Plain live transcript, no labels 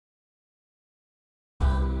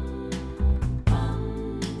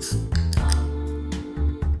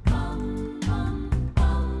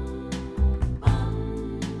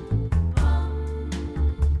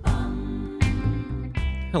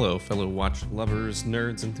Hello, fellow watch lovers,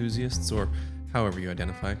 nerds, enthusiasts, or however you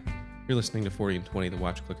identify. You're listening to 40 and 20, the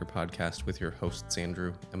Watch Clicker podcast with your hosts,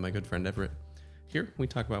 Andrew and my good friend Everett. Here, we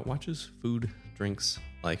talk about watches, food, drinks,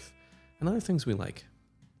 life, and other things we like.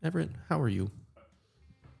 Everett, how are you?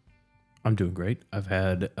 I'm doing great. I've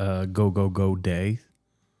had a go day,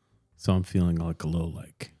 so I'm feeling like a little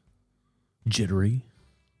jittery.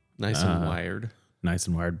 Nice and wired. Nice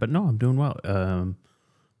and wired, but no, I'm doing well.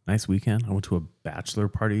 Nice weekend. I went to a bachelor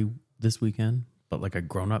party this weekend, but like a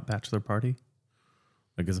grown-up bachelor party,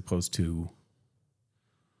 like as opposed to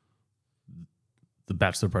the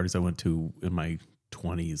bachelor parties I went to in my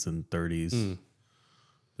 20s and 30s.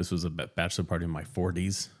 This was a bachelor party in my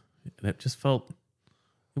 40s, and it just felt,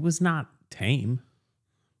 it was not tame,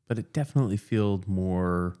 but it definitely felt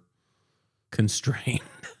more constrained,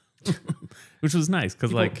 which was nice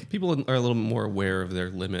because people are a little more aware of their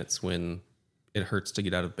limits when it hurts to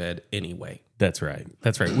get out of bed anyway. That's right.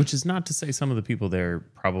 Which is not to say some of the people there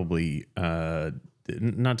probably,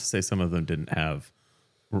 not to say some of them didn't have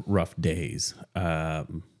rough days. But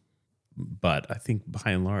I think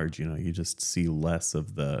by and large, you just see less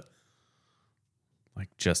of the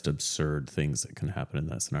just absurd things that can happen in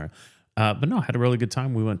that scenario. But no, I had a really good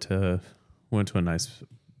time. We went to a nice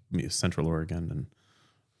Central Oregon and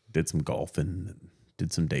did some golfing and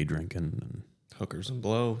did some day drinking and hookers and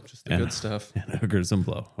blow, just the good stuff. And hookers and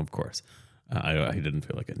blow, of course. I didn't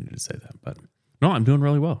feel like I needed to say that, but no, I'm doing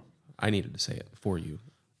really well. I needed to say it for you.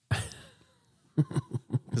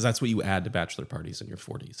 Because that's what you add to bachelor parties in your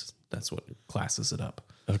 40s. That's what classes it up.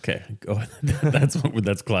 Okay,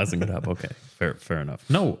 that's classing it up. Okay, fair enough.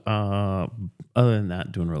 No, other than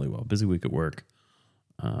that, doing really well. Busy week at work.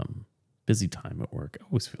 Busy time at work. It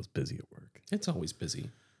always feels busy at work. It's always busy.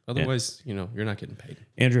 Otherwise, you're not getting paid.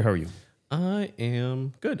 Andrew, how are you? I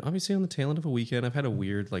am good. Obviously on the tail end of a weekend. I've had a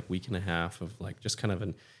weird week and a half of just kind of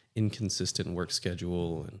an inconsistent work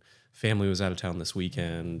schedule, and family was out of town this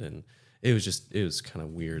weekend, and it was kind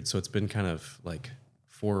of weird. So it's been kind of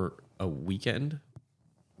for a weekend,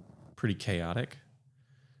 pretty chaotic.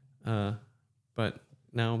 But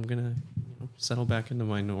now I'm going to settle back into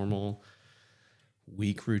my normal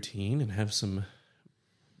week routine and have some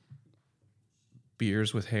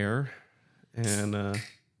beers with hair and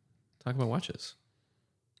talk about watches.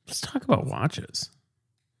 Let's talk about watches.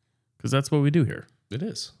 Because that's what we do here. It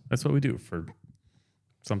is. That's what we do for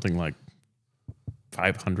something like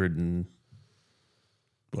 500 and...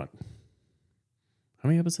 what? How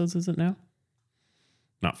many episodes is it now?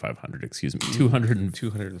 Not 500, excuse me.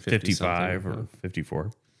 255 or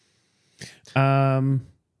 54.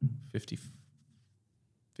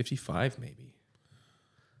 55 maybe.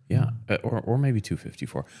 Yeah, or maybe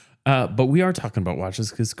 254. But we are talking about watches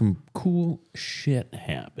because some cool shit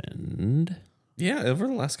happened. Yeah, over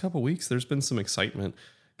the last couple of weeks, there's been some excitement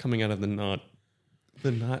coming out of the not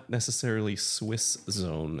necessarily Swiss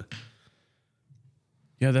zone.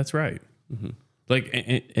 Yeah, that's right. Mm-hmm.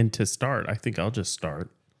 And to start, I think I'll just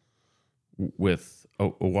start with a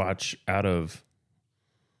watch out of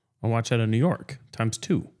New York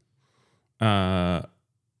 ×2.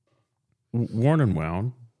 Worn &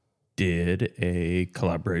 Wound did a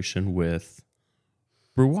collaboration with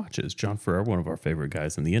Brew Watches. John Ferrer, one of our favorite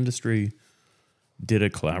guys in the industry, did a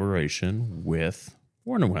collaboration with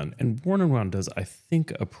Worn & Wound. And Worn & Wound does, I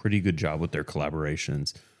think, a pretty good job with their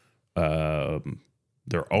collaborations.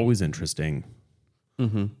 They're always interesting.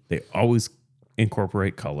 Mm-hmm. They always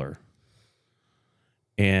incorporate color.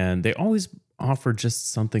 And they always offer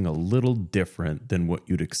just something a little different than what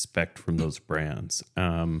you'd expect from those brands.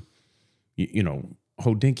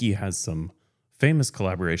 Hodinkee has some famous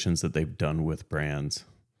collaborations that they've done with brands,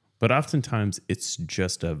 but oftentimes it's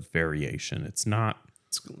just a variation. It's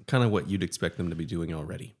kind of what you'd expect them to be doing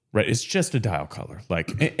already. Right. It's just a dial color,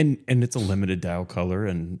 and it's a limited dial color,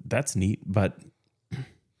 and that's neat. But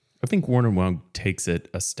I think Worn & Wound takes it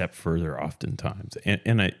a step further oftentimes,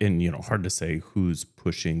 and hard to say who's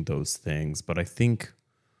pushing those things, but I think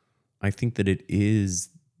that it is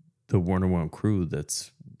the Worn & Wound crew that's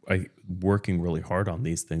working really hard on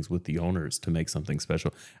these things with the owners to make something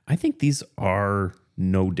special. I think these are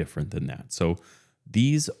no different than that. So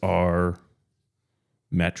these are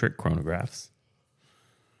metric chronographs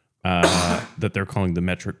that they're calling the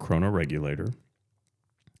metric chrono regulator.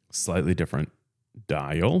 Slightly different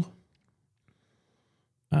dial.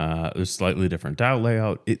 There's slightly different dial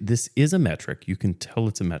layout. This is a metric. You can tell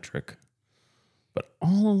it's a metric, but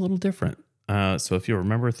all a little different. So if you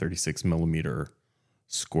remember, 36 millimeter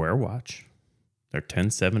square watch. They're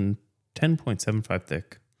 10.75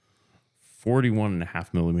 thick,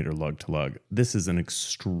 41.5 millimeter lug to lug. This is an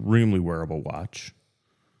extremely wearable watch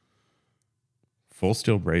full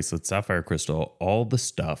steel bracelet, sapphire crystal, all the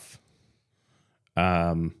stuff.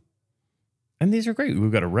 And these are great.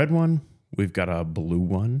 We've got a red one. We've got a blue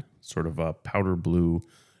one, sort of a powder blue.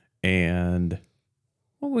 And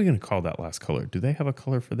what are we going to call that last color? Do they have a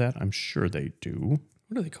color for that? I'm sure they do.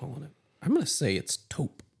 What are they calling it? I'm going to say it's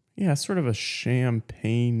taupe. Yeah, sort of a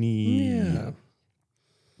champagne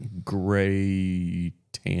gray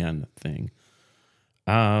tan thing.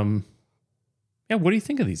 Yeah, what do you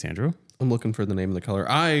think of these, Andrew? I'm looking for the name of the color.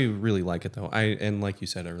 I really like it though. And like you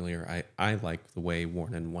said earlier, I like the way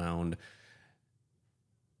Worn and Wound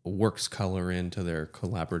works color into their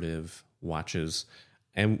collaborative watches.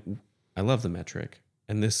 And I love the metric.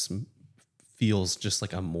 And this feels just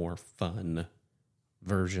like a more fun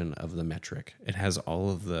version of the metric. It has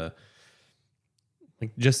all of the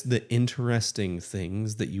like just the interesting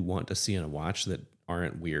things that you want to see in a watch that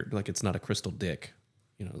aren't weird. Like it's not a crystal dick,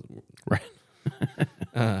 you know. Right.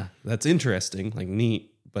 That's interesting, like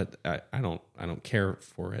neat, but I don't care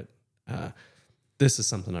for it. This is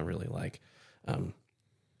something I really like.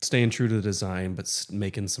 Staying true to the design, but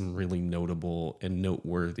making some really notable and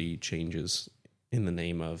noteworthy changes in the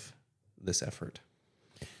name of this effort.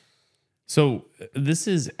 So this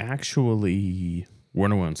is actually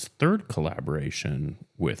Worn and Wound's third collaboration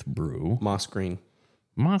with Brew. Moss green.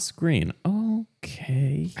 Moss green.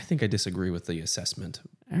 Okay. I think I disagree with the assessment.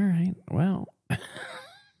 All right. Well,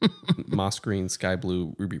 Moss green, sky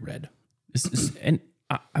blue, ruby red. And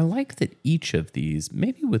I like that each of these,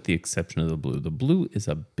 maybe with the exception of the blue is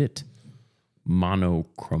a bit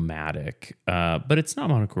monochromatic, but it's not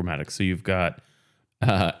monochromatic. So you've got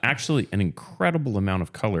actually an incredible amount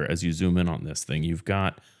of color as you zoom in on this thing. You've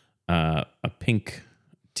got a pink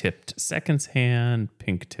tipped seconds hand,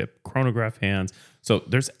 pink tipped chronograph hands. So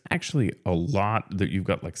there's actually a lot that you've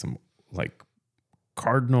got, like some like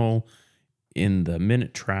cardinal in the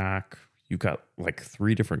minute track. You've got like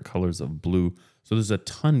 3 different colors of blue. So there's a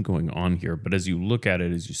ton going on here. But as you look at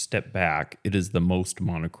it, as you step back, it is the most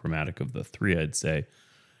monochromatic of the 3, I'd say.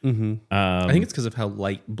 Mm-hmm. I think it's because of how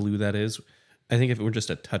light blue that is. I think if it were just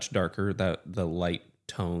a touch darker, that the light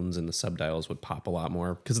tones and the subdials would pop a lot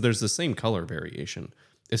more because there's the same color variation.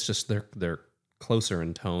 It's just they're closer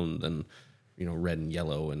in tone than, you know, red and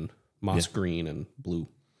yellow and moss green and blue.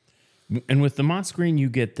 And with the moss green, you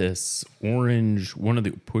get this orange. One of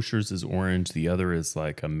the pushers is orange. The other is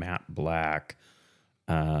like a matte black.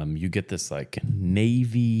 You get this like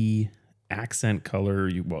navy accent color.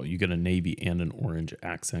 You get a navy and an orange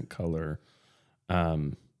accent color.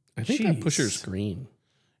 I think that pusher's green.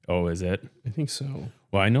 Oh, is it? I think so.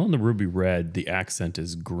 Well, I know in the ruby red, the accent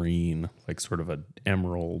is green, like sort of an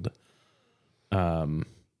emerald.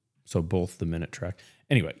 So both the minute track.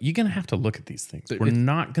 Anyway, you're going to have to look at these things. We're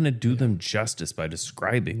not going to do them justice by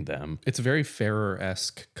describing them. It's a very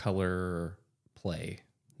Ferrer-esque color play.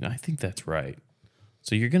 I think that's right.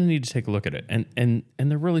 So you're going to need to take a look at it. And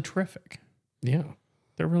they're really terrific. Yeah.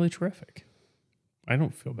 They're really terrific. I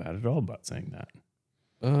don't feel bad at all about saying that.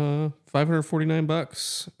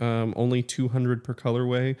 $549. Only 200 per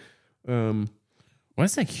colorway. Well,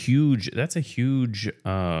 that's a huge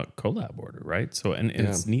collab order, right? So, and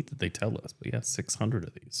it's neat that they tell us, but yeah, 600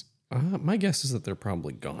 of these. My guess is that they're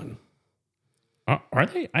probably gone. Are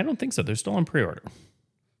they? I don't think so. They're still on pre-order.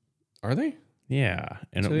 Are they? Yeah.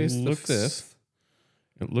 And Today's the 5th.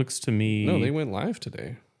 It looks to me. No, they went live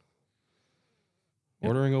today.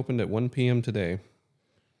 Ordering opened at 1 p.m. today.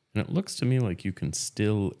 And it looks to me like you can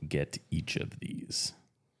still get each of these.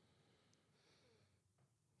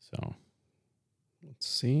 So. Let's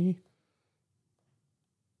see.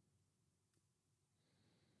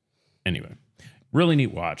 Anyway, really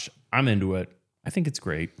neat watch. I'm into it. I think it's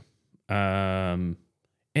great. And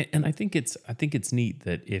I think it's neat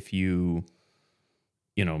that if you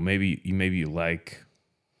know, maybe you like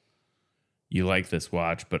this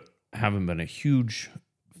watch, but haven't been a huge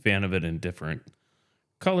fan of it in different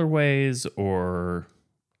colorways or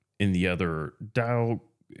in the other dial,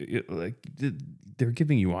 like they're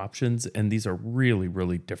giving you options, and these are really,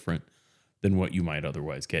 really different than what you might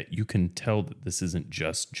otherwise get. You can tell that this isn't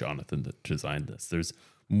just Jonathan that designed this. There's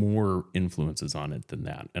more influences on it than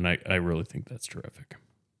that, and I really think that's terrific.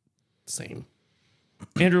 Same.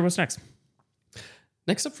 Andrew, what's next?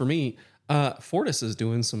 Next up for me, Fortis is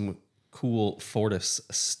doing some cool Fortis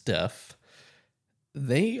stuff.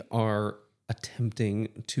 They are attempting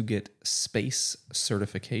to get space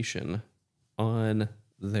certification on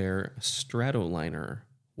their Stratoliner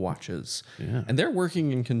watches. Yeah. And they're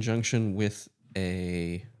working in conjunction with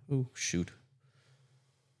with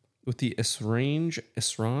the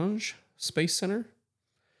Esrange Space Center,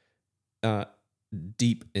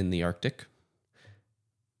 deep in the Arctic.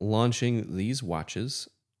 launching these watches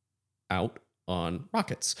out on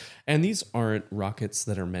rockets. And these aren't rockets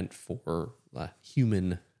that are meant for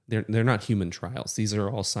human. They're not human trials. These are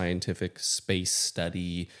all scientific space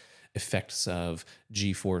study, effects of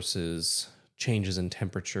G-forces, changes in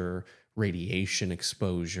temperature, radiation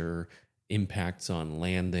exposure, impacts on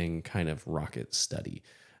landing kind of rocket study.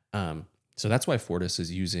 So that's why Fortis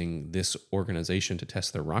is using this organization to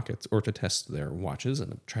test their rockets or to test their watches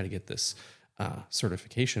and try to get this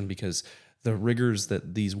certification, because the rigors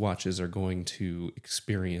that these watches are going to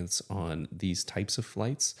experience on these types of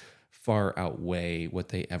flights far outweigh what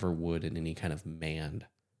they ever would in any kind of manned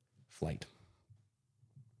flight.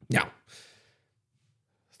 Now,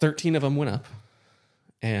 13 of them went up,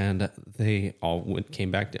 and they all came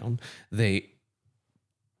back down. They,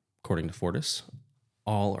 according to Fortis,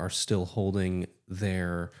 all are still holding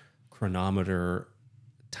their chronometer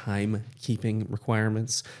timekeeping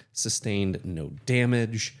requirements, sustained no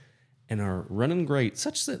damage, and are running great,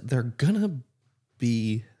 such that they're gonna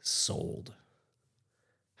be sold.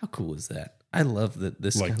 How cool is that? I love that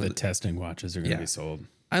this like the testing watches are going to be sold.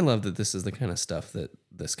 I love that this is the kind of stuff that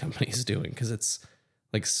this company is doing, because it's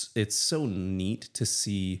so neat to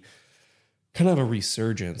see kind of a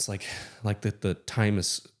resurgence, like that the time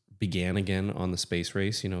is began again on the space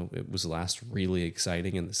race. You know, it was last really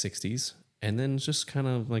exciting in the 60s, and then just kind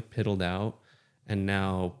of like piddled out, and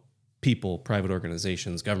now people, private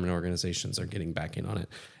organizations, government organizations are getting back in on it.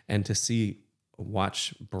 And to see a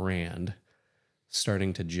watch brand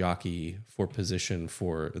starting to jockey for position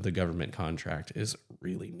for the government contract is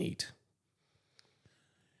really neat.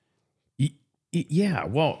 Yeah,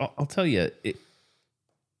 well, I'll tell you,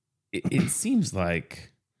 it seems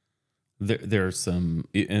like there's some,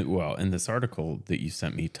 well, in this article that you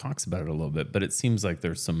sent me talks about it a little bit, but it seems like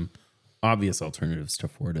there's some obvious alternatives to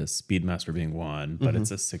Fortis, Speedmaster being one, but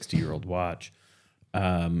it's a 60-year-old watch.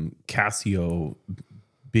 Casio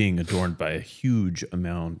being adorned by a huge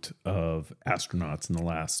amount of astronauts in the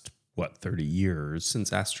last, 30 years.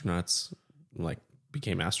 Since astronauts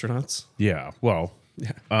became astronauts? Yeah, well,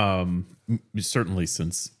 certainly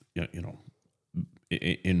since,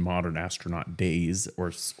 in modern astronaut days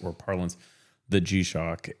or parlance, the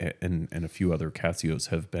G-Shock and a few other Casios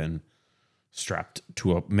have been strapped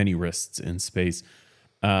to many wrists in space.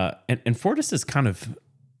 And Fortis is kind of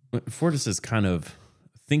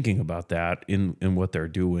thinking about that in what they're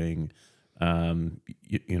doing.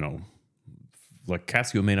 Like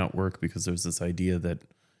Casio may not work because there's this idea that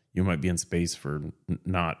you might be in space for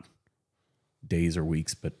not days or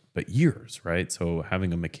weeks, but years, right? So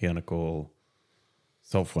having a mechanical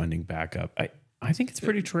self-winding backup, I think it's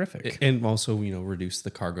pretty terrific. And also, reduce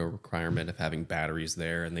the cargo requirement of having batteries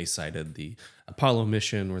there. And they cited the Apollo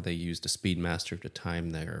mission where they used a Speedmaster to time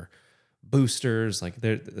their boosters.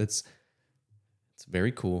 It's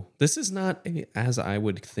very cool. This is not, as I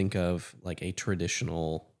would think of, like a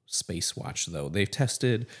traditional space watch, though. They've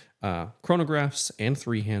tested chronographs and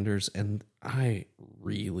three-handers, and I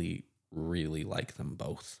really, really like them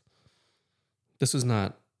both. This was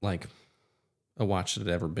not like a watch that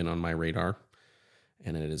had ever been on my radar,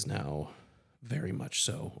 and it is now very much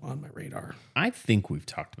so on my radar. I think we've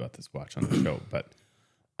talked about this watch on the show, but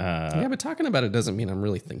but talking about it doesn't mean I'm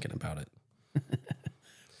really thinking about it.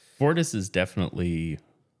 Fortis is definitely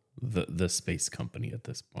the space company at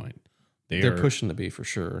this point. They're pushing to be, for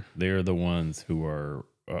sure. They're the ones who are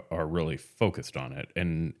really focused on it,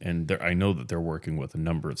 and I know that they're working with a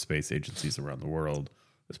number of space agencies around the world.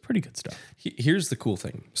 It's pretty good stuff. Here's the cool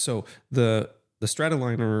thing. So the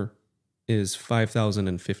Stratoliner is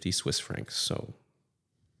 5,050 Swiss francs, so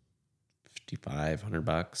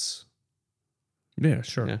 $5,500. Yeah,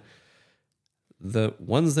 sure. Yeah. The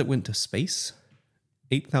ones that went to space,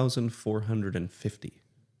 8,450.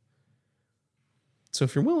 So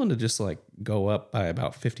if you're willing to just go up by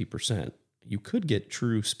about 50%, you could get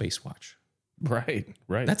true space watch. Right.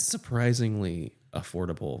 That's surprisingly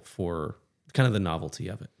affordable for kind of the novelty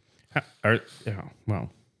of it. Well,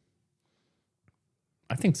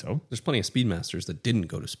 I think so. There's plenty of Speedmasters that didn't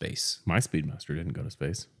go to space. My Speedmaster didn't go to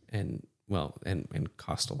space. And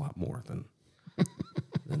cost a lot more than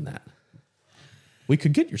that. We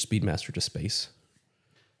could get your Speedmaster to space.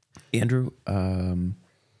 Andrew, how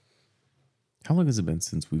long has it been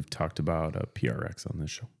since we've talked about a PRX on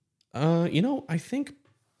this show? I think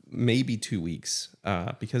maybe 2 weeks,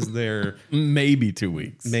 because they're maybe 2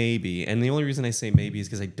 weeks. Maybe. And the only reason I say maybe is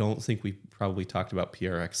because I don't think we probably talked about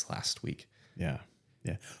PRX last week. Yeah.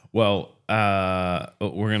 Well,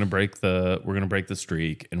 we're gonna break the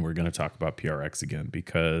streak, and we're gonna talk about PRX again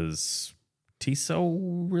because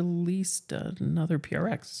Tissot released another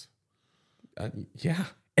PRX. Yeah.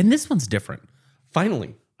 And this one's different.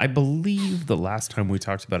 Finally. I believe the last time we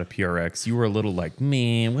talked about a PRX, you were a little like,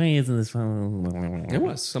 man, why isn't this fun? It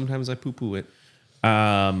was. Sometimes I poo-poo it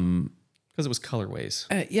because it was colorways.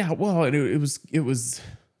 Yeah, well, it was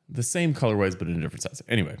the same colorways, but in a different size.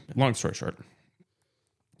 Anyway, long story short,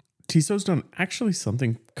 Tissot's done actually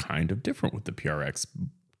something kind of different with the PRX,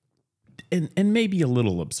 and maybe a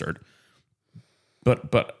little absurd,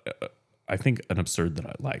 but I think an absurd that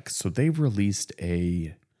I like. So they've released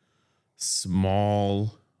a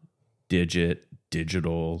small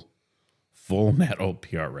digital full metal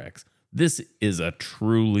PRX. This is a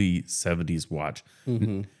truly 70s watch.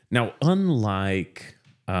 Mm-hmm. Now, unlike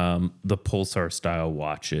the Pulsar style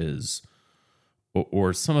watches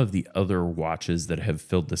or some of the other watches that have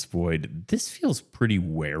filled this void, this feels pretty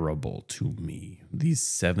wearable to me. These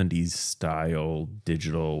 70s style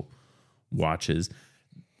digital watches.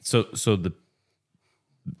 So the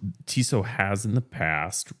Tissot has in the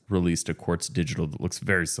past released a quartz digital that looks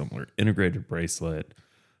very similar. Integrated bracelet,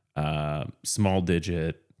 small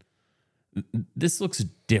digit. This looks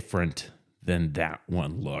different than that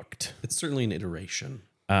one looked. It's certainly an iteration.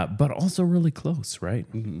 But also really close, right?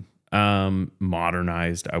 Mm-hmm.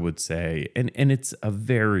 Modernized, I would say. And it's a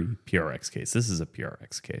very PRX case. This is a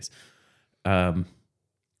PRX case.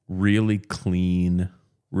 Really clean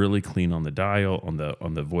on the dial, on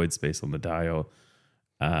the void space on the dial.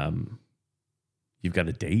 You've got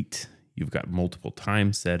a date. You've got multiple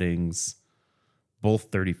time settings,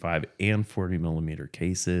 both 35 and 40 millimeter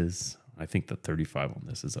cases. I think the 35 on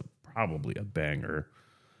this is probably a banger.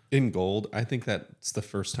 In gold, I think that's the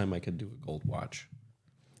first time I could do a gold watch.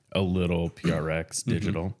 A little PRX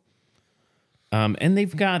digital. And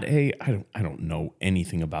they've got I don't know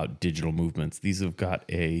anything about digital movements. These have got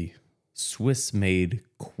a Swiss-made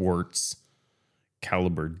quartz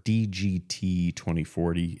caliber DGT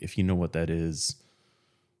 2040. If you know what that is,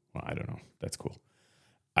 well, I don't know. That's cool.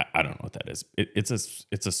 I don't know what that is. It's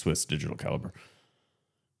a Swiss digital caliber.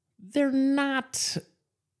 They're not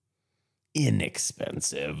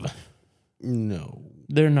inexpensive. No.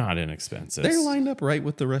 They're not inexpensive. They're lined up right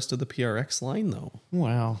with the rest of the PRX line, though.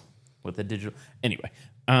 Well, with the digital. Anyway,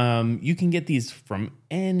 you can get these from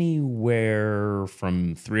anywhere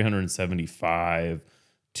from $375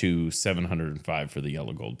 to $705 for the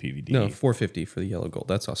yellow gold PVD. No, $450 for the yellow gold.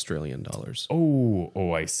 That's Australian dollars.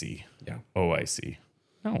 Oh, I see. Yeah. Oh, I see.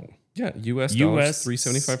 No. Yeah, US dollars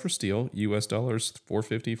 $375 for steel, US dollars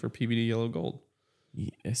 $450 for PVD yellow gold.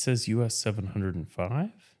 It says US 705.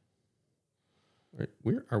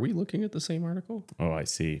 Are we looking at the same article? Oh, I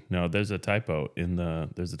see. No, there's a typo in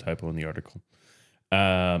the article.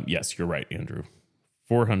 Yes, you're right, Andrew.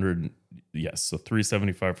 400. Yes, so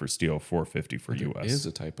 375 for steel, 450 for US. It is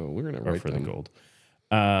a typo. We're gonna write for them. the gold.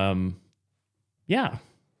 Yeah,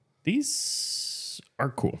 these are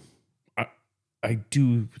cool. I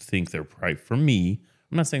do think they're probably, for me,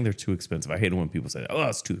 I'm not saying they're too expensive. I hate it when people say, oh,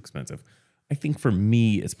 it's too expensive. I think for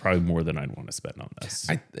me, it's probably more than I'd want to spend on this.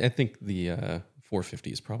 I think the 450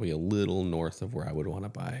 is probably a little north of where I would want to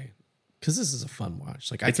buy, because this is a fun watch.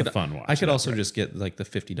 Like it's a fun watch. I could also just get like the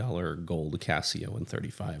 $50 gold Casio in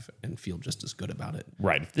 35 and feel just as good about it.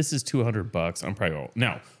 Right. If this is $200, I'm probably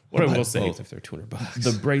now. What I will say, both if they're $200,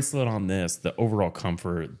 the bracelet on this, the overall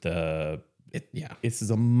comfort, this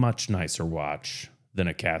is a much nicer watch than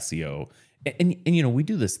a Casio. And you know, we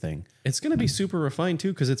do this thing. It's going to be super refined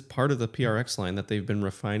too, because it's part of the PRX line that they've been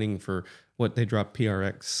refining for what they dropped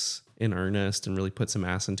PRX in earnest and really put some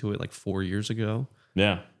ass into it like 4 years ago.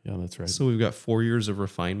 Yeah, that's right. So we've got 4 years of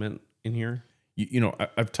refinement in here. You know,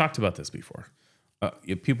 I've talked about this before.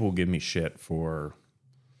 People will give me shit for,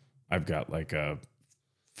 I've got like a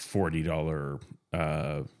 $40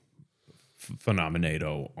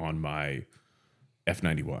 Phenomenato on my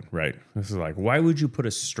F91, right? This is like, why would you put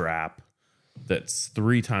a strap that's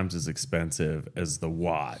 3 times as expensive as the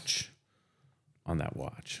watch on that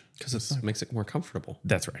watch? Because it makes it more comfortable.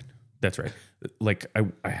 That's right. Like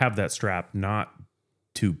I have that strap not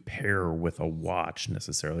to pair with a watch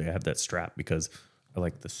necessarily. I have that strap because I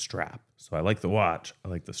like the strap. So I like the watch. I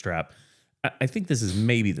like the strap. I think this is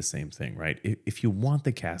maybe the same thing, right? If you want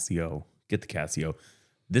the Casio, get the Casio.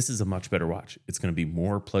 This is a much better watch. It's going to be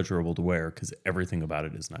more pleasurable to wear because everything about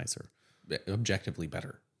it is nicer. Objectively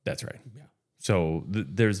better. That's right. Yeah. So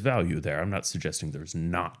there's value there. I'm not suggesting there's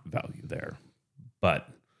not value there, but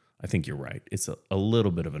I think you're right. It's a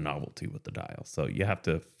little bit of a novelty with the dial. So you have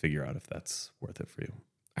to figure out if that's worth it for you.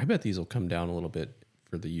 I bet these will come down a little bit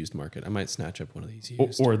for the used market. I might snatch up one of these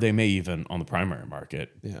used. Or they may even, on the primary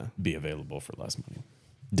market, be available for less money,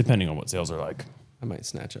 depending on what sales are like. I might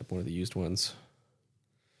snatch up one of the used ones.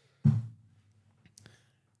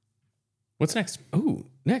 What's next? Oh,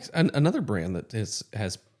 next. Another brand that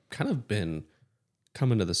has kind of been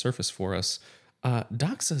coming to the surface for us.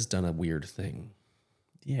 Doxa's done a weird thing.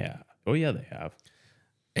 Yeah. Oh, yeah, they have.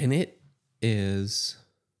 And it is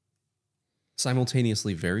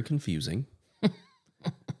simultaneously very confusing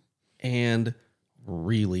and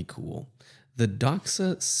really cool. The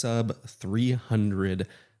Doxa Sub 300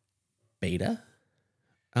 beta,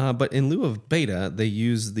 but in lieu of beta, they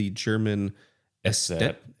use the German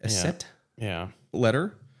Estet Yeah.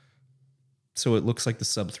 letter. So it looks like the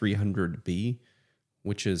Sub 300B,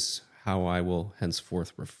 which is how I will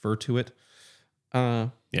henceforth refer to it. Yeah,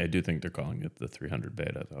 I do think they're calling it the 300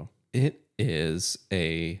 beta, though. It is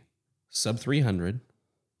a Sub 300,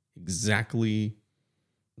 exactly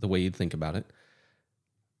the way you'd think about it,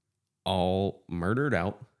 all murdered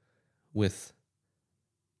out with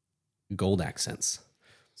gold accents.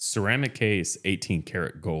 Ceramic case, 18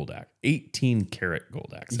 karat gold 18 karat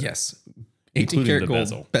gold accent. Yes. 18 karat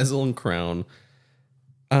gold bezel and crown.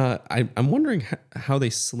 I'm wondering how they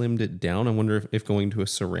slimmed it down. I wonder if going to a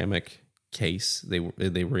ceramic case, they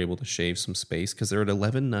were able to shave some space, because they're at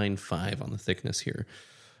 11.95 on the thickness here.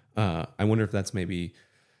 I wonder if that's maybe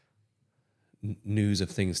news of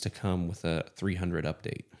things to come with a 300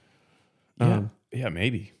 update. Yeah,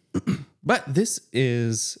 maybe. But this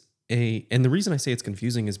is and the reason I say it's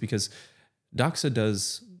confusing is because Doxa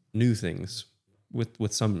does new things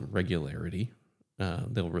with some regularity.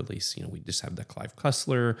 They'll release, we just have the Clive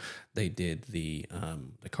Cussler. They did the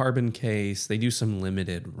carbon case. They do some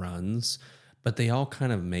limited runs, but they all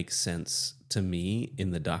kind of make sense to me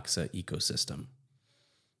in the Doxa ecosystem.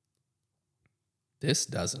 This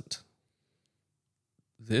doesn't.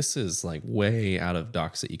 This is like way out of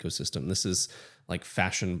Doxa ecosystem. This is like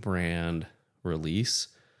fashion brand release,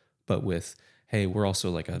 but with, hey, we're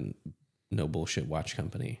also like a no bullshit watch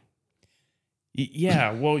company.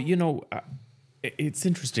 Yeah, well, it's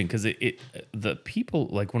interesting because the people,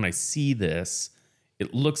 like, when I see this,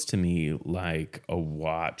 it looks to me like a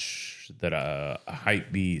watch that a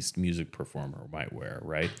hype beast music performer might wear,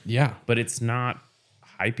 right? Yeah. But it's not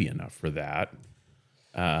hypey enough for that.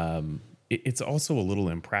 It's also a little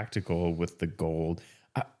impractical with the gold.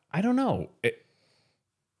 I don't know.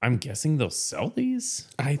 I'm guessing they'll sell these.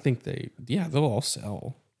 I think they'll all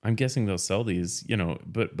sell. I'm guessing they'll sell these,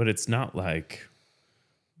 but it's not like,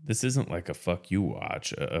 this isn't like a fuck you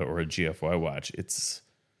watch or a GFY watch. It's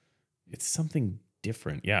something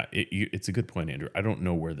different. Yeah, it's a good point, Andrew. I don't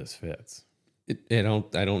know where this fits. I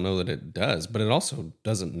don't know that it does, but it also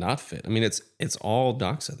doesn't not fit. I mean, it's all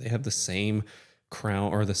Doxa. They have the same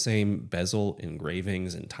crown or the same bezel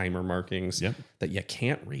engravings and timer markings that you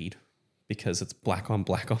can't read because it's black on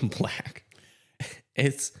black on black.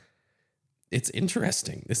 It's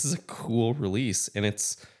interesting. This is a cool release, and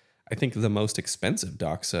it's, I think, the most expensive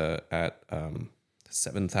Doxa at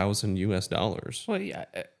 $7,000 US. Well, yeah,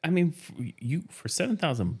 I mean, for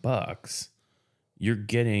 $7,000, you're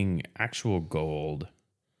getting actual gold,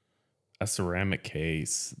 a ceramic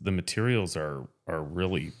case. The materials are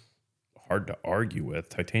really hard to argue with.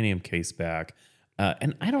 Titanium case back.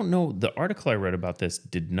 And I don't know, the article I read about this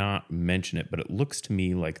did not mention it, but it looks to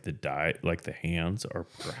me like the hands are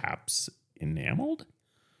perhaps enameled.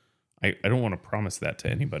 I don't want to promise that to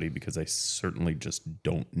anybody because I certainly just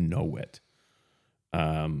don't know it.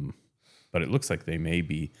 But it looks like they may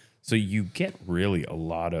be. So you get really a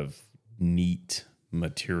lot of neat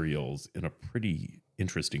materials in a pretty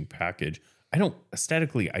interesting package.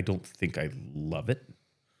 Aesthetically, I don't think I love it.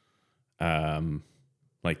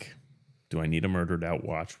 Like, do I need a murdered out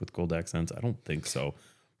watch with gold accents? I don't think so.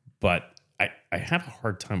 But I have a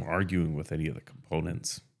hard time arguing with any of the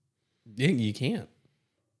components. Yeah, you can't.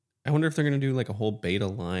 I wonder if they're going to do like a whole beta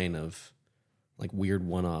line of like weird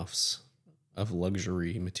one-offs of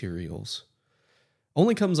luxury materials.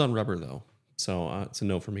 Only comes on rubber though. So it's a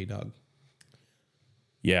no for me, dog.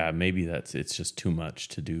 Yeah, maybe it's just too much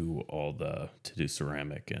to do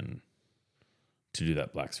ceramic and to do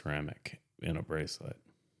that black ceramic in a bracelet.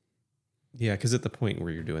 Yeah, because at the point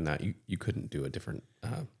where you're doing that, you couldn't do a different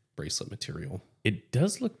bracelet material. It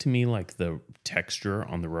does look to me like the texture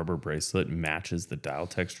on the rubber bracelet matches the dial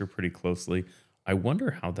texture pretty closely. I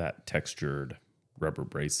wonder how that textured rubber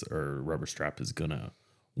brace or rubber strap is gonna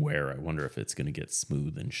wear. I wonder if it's gonna get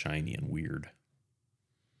smooth and shiny and weird.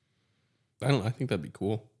 I don't know. I think that'd be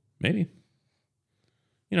cool. Maybe.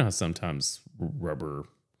 You know how sometimes rubber,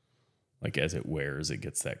 like as it wears, it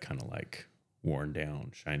gets that kind of like worn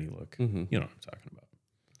down, shiny look. Mm-hmm. You know what I'm talking about.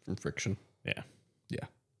 From friction. Yeah. Yeah.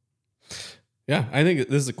 Yeah, I think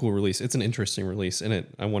this is a cool release. It's an interesting release, and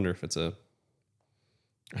I wonder if I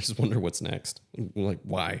just wonder what's next. Like,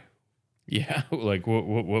 why? Yeah, like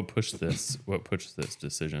what pushed this? What pushed this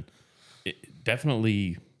decision? It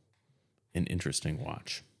definitely an interesting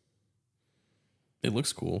watch. It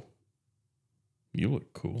looks cool. You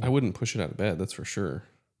look cool. I wouldn't push it out of bed, that's for sure.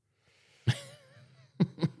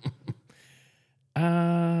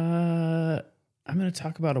 I'm going to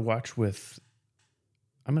talk about a watch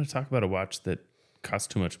that costs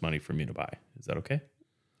too much money for me to buy. Is that okay?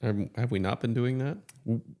 Have we not been doing that?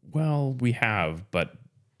 Well, we have, but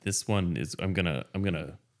this one is. I'm gonna. You're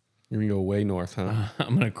gonna go way north, huh?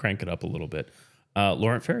 I'm gonna crank it up a little bit.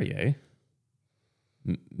 Laurent Ferrier,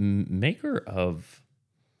 maker of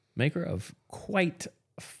quite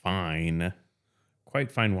fine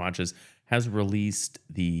watches, has released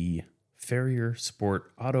the Ferrier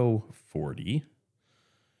Sport Auto 40.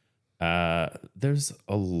 There's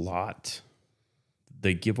a lot.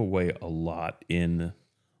 They give away a lot in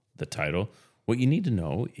the title. What you need to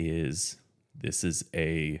know is this is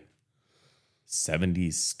a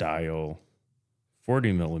 70s style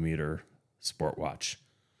 40 millimeter sport watch.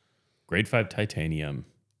 Grade 5 titanium,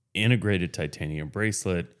 integrated titanium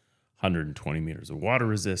bracelet, 120 meters of water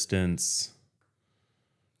resistance,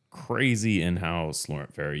 crazy in-house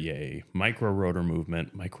Laurent Ferrier, micro rotor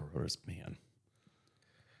movement. Micro rotors, man.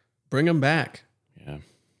 Bring them back. Yeah.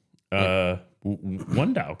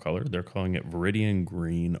 One dial color, they're calling it Viridian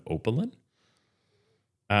Green Opaline.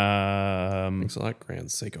 Thanks a lot, Grand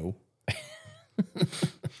Seiko.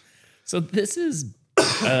 So this is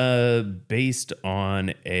based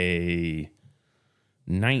on a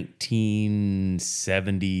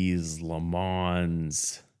 1970s Le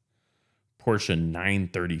Mans Porsche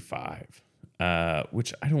 935,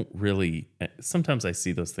 which I don't really. Sometimes I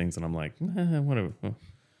see those things and I'm like, whatever.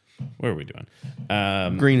 What are we doing?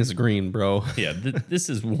 Green is green, bro. Yeah, this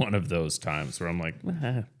is one of those times where I'm like,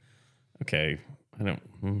 okay, I don't.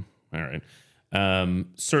 All right.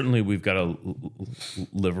 Certainly, we've got a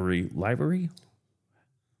livery.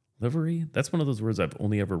 That's one of those words I've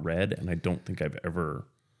only ever read, and I don't think I've ever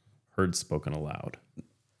heard spoken aloud.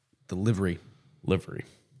 The livery.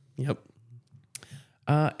 Yep.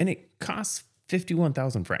 And it costs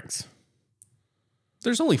 51,000 francs.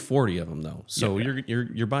 There's only 40 of them though, so Yeah.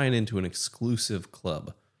 you're buying into an exclusive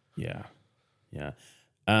club. Yeah.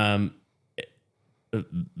 The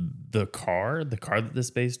car that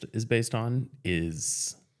this is based on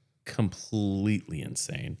is completely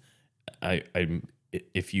insane. We're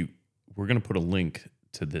gonna put a link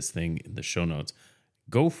to this thing in the show notes.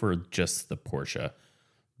 Go for just the Porsche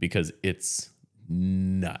because it's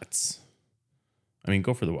nuts. I mean,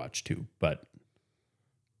 go for the watch too, but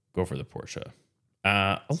go for the Porsche.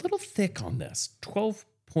 A little thick on this,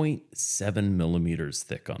 12.7 millimeters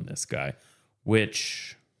thick on this guy,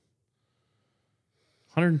 which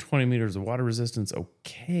 120 meters of water resistance,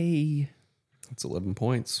 okay. That's 11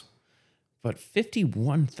 points. But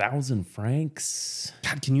 51,000 francs.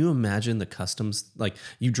 God, can you imagine the customs? Like,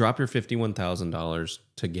 you drop your $51,000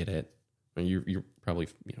 to get it, and you're probably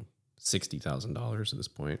 $60,000 at this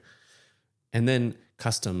point, and then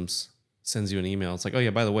customs sends you an email. It's like, oh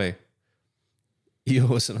yeah, by the way, you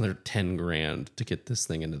owe us another 10 grand to get this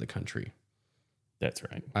thing into the country. That's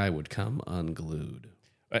right. I would come unglued.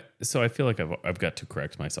 So I feel like I've got to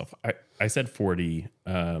correct myself. I said 40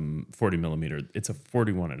 millimeter. It's a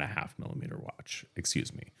 41.5 millimeter watch.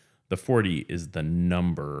 Excuse me. The 40 is the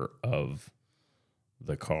number of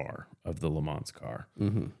the car, of the Le Mans car.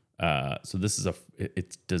 Mm-hmm. So this is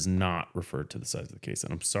it does not refer to the size of the case.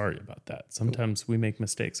 And I'm sorry about that. Sometimes we make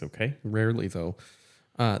mistakes, okay? Rarely though.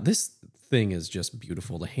 This thing is just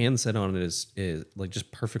beautiful. The handset on it is like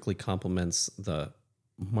just perfectly complements the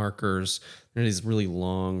markers. There are these really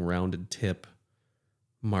long rounded tip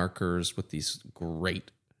markers with these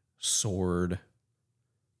great sword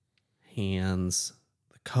hands.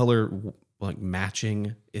 The color like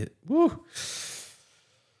matching it. Woo.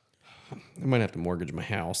 I might have to mortgage my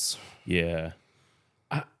house. Yeah.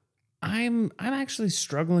 I'm actually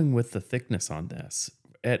struggling with the thickness on this.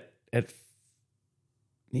 Yeah,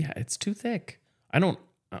 it's too thick. I'm not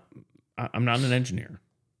an engineer.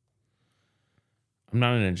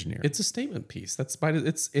 It's a statement piece.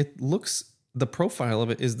 It looks, the profile of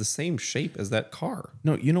it is the same shape as that car.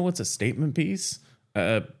 No, you know what's a statement piece?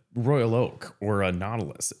 Royal Oak or a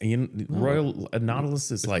Nautilus. A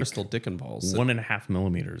Nautilus is like crystal Dickon balls. 1.5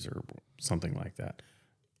 millimeters or something like that.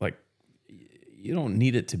 Like, you don't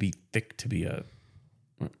need it to be thick to be a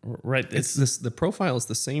right. The profile is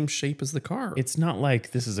the same shape as the car. It's not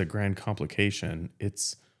like this is a grand complication.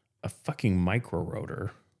 It's a fucking micro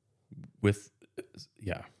rotor with,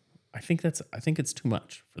 yeah. I think it's too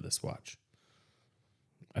much for this watch.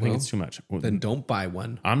 I think it's too much. Then don't buy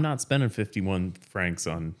one. I'm not spending 51 francs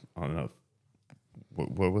on a,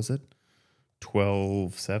 what was it?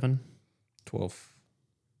 12.7? 12.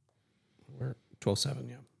 12.7,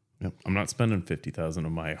 yeah. Yep. I'm not spending 50,000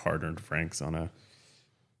 of my hard-earned francs on a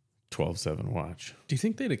 12.7 watch. Do you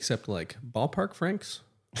think they'd accept like ballpark francs?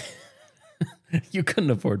 You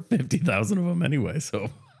couldn't afford 50,000 of them anyway, so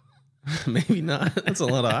Maybe not. That's a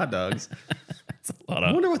lot of hot dogs. that's a lot I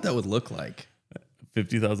of wonder what that would look like.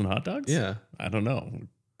 50,000 hot dogs. Yeah. I don't know.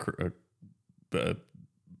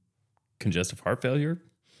 Congestive heart failure.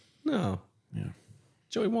 No. Yeah.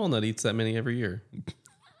 Joey Walnut eats that many every year.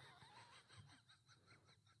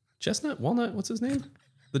 Chestnut? Walnut? What's his name?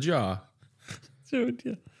 The Jaw. Dude,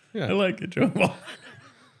 yeah. Yeah. I like it, Joe.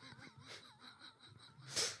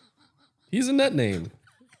 He's a nut name.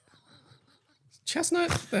 Chestnut?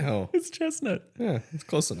 What the hell? It's Chestnut. Yeah, it's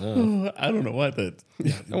close enough. Oh, I don't know why that.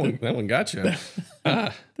 That one got you.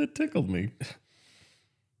 That tickled me.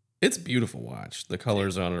 It's a beautiful watch. The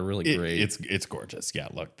colors on it are really great. It's gorgeous. Yeah,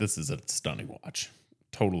 look, this is a stunning watch.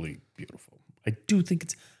 Totally beautiful. I do think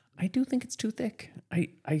it's too thick. I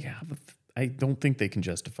don't think they can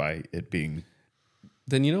justify it being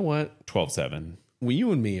Then you know what? 12.7. Well,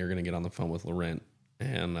 you and me are going to get on the phone with Laurent,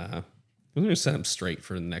 and we're going to set him straight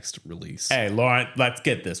for the next release. Hey, Lauren, let's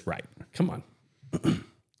get this right. Come on.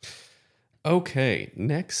 Okay,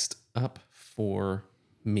 next up for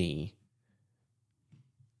me.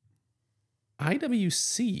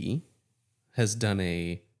 IWC has done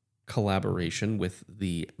a collaboration with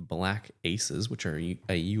the Black Aces, which are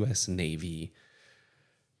a U.S. Navy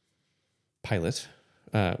pilot,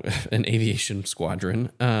 an aviation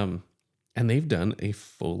squadron, and they've done a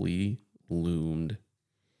fully loomed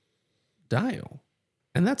dial.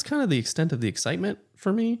 And that's kind of the extent of the excitement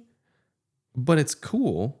for me, but it's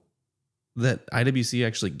cool that IWC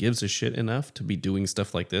actually gives a shit enough to be doing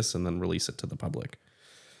stuff like this and then release it to the public.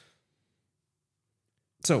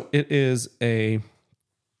 So it is a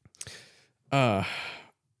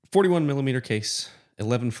 41 millimeter case,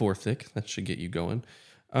 11.4 thick. That should get you going.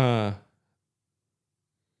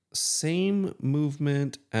 Same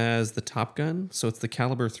movement as the Top Gun. So it's the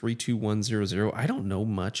caliber 32100. I don't know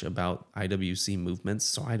much about IWC movements,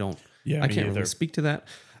 so I can't really speak to that.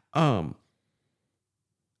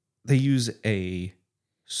 They use a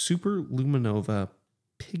super luminova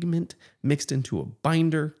pigment mixed into a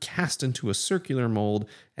binder, cast into a circular mold,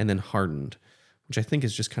 and then hardened, which I think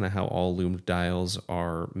is just kind of how all loomed dials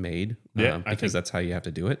are made. Yeah, because that's how you have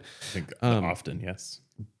to do it. I think often, yes.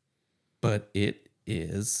 But it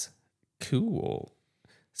is cool.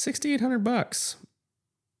 $6,800,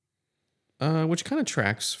 which kind of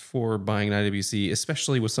tracks for buying an IWC,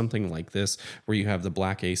 especially with something like this where you have the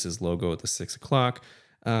Black Aces logo at the 6 o'clock.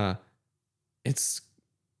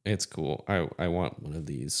 It's cool. I want one of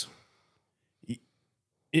these.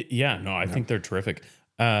 I think they're terrific.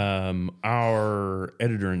 Our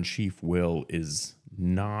editor-in-chief, Will, is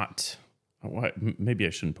not... Maybe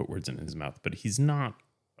I shouldn't put words in his mouth, but he's not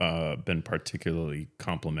been particularly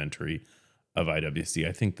complimentary of IWC.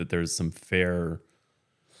 I think that there's some fair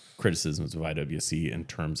criticisms of IWC in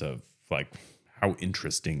terms of like how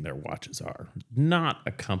interesting their watches are. Not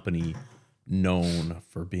a company known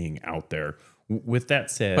for being out there. With that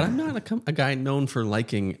said, but I'm not a guy known for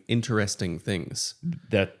liking interesting things.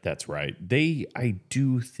 That's right. I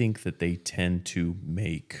do think that they tend to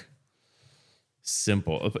make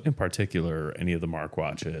simple, in particular, any of the Mark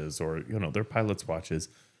watches or their pilots watches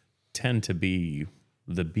tend to be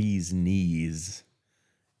the bee's knees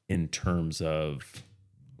in terms of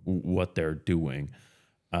what they're doing.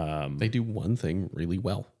 They do one thing really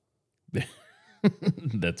well.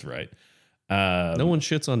 That's right. No one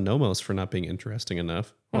shits on Nomos for not being interesting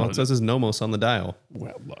enough. All it says is Nomos on the dial.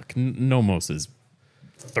 Well, look, Nomos is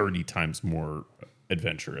 30 times more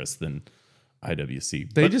adventurous than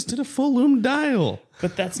IWC. They just did a full loom dial.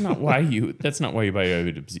 But that's not why you buy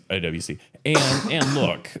IWC. And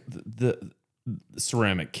look, the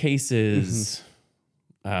ceramic cases,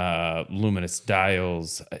 luminous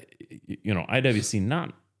dials, IWC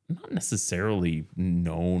not necessarily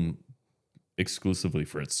known exclusively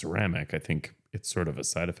for its ceramic. I think it's sort of a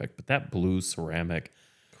side effect, but that blue ceramic,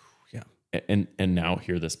 yeah, and now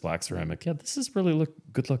here this black ceramic, yeah, this is really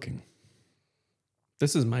good looking.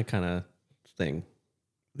 This is my kind of thing.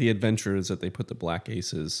 The adventure is that they put the Black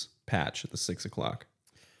Aces patch at the 6 o'clock.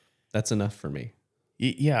 That's enough for me.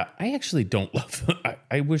 Yeah, I actually don't love them.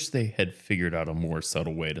 I wish they had figured out a more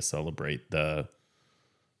subtle way to celebrate the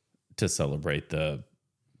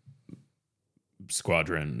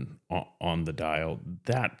squadron on the dial.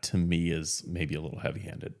 That to me is maybe a little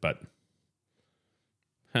heavy-handed, but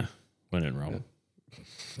when in Rome.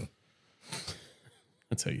 Yeah.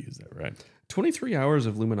 That's how you use that, right? 23 hours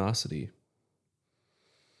of luminosity.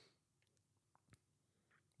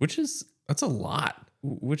 That's a lot.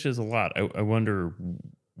 which is a lot. I wonder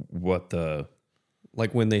what the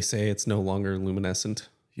Like when they say it's no longer luminescent,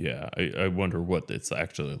 yeah. I wonder what it's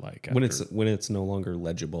actually like when after. it's no longer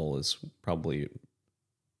legible is probably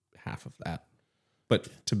half of that.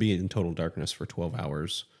 But to be in total darkness for 12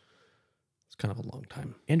 hours, it's kind of a long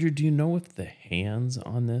time. Andrew, do you know if the hands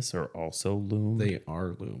on this are also loomed? They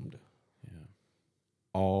are loomed. Yeah.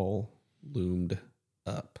 All loomed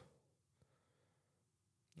up.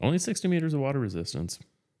 Only 60 meters of water resistance.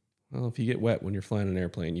 Well, if you get wet when you're flying an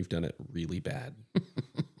airplane, you've done it really bad.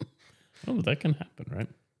 Oh, that can happen, right?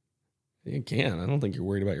 You can. I don't think you're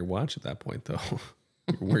worried about your watch at that point, though.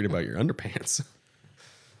 You're worried about your underpants.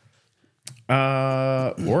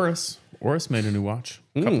 Oris made a new watch.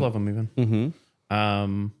 A couple of them even. Mm-hmm.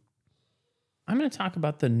 I'm going to talk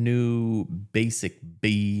about the new Basic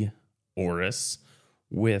B Oris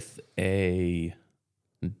with a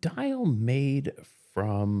dial made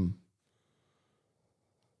from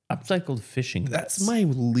upcycled fishing That's nets. my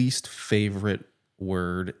least favorite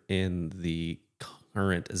word in the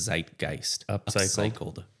current zeitgeist.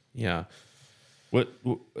 Upcycled. Yeah. What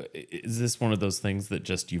is this one of those things that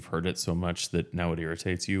just you've heard it so much that now it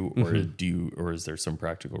irritates you, or or is there some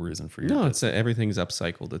practical reason for your? No, it's everything's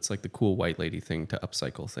upcycled. It's like the cool white lady thing to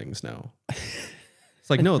upcycle things now. It's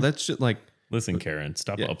like, no, that's just like, Listen, Karen,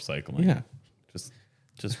 stop upcycling. yeah.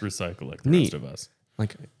 Just recycle like the Neat. rest of us.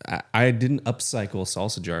 Like I didn't upcycle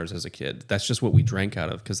salsa jars as a kid. That's just what we drank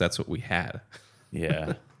out of because that's what we had.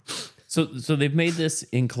 Yeah. So they've made this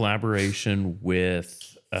in collaboration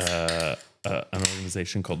with an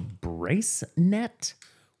organization called BraceNet,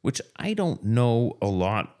 which I don't know a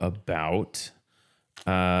lot about,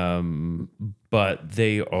 but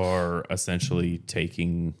they are essentially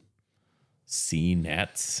taking sea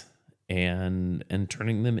nets and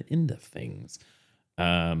turning them into things.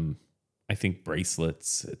 I think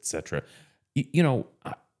bracelets, etc.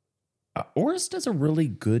 Oris does a really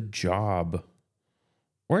good job.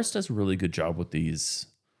 Oris does a really good job with these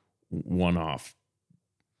one-off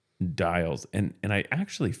dials, and I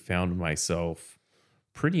actually found myself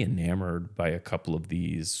pretty enamored by a couple of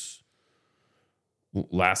these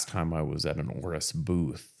last time I was at an Oris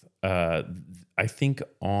booth. I think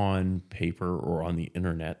on paper or on the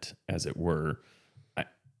internet, as it were,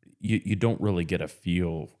 you don't really get a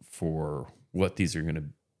feel for what these are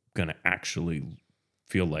going to actually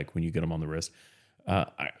feel like when you get them on the wrist.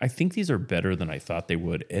 I think these are better than I thought they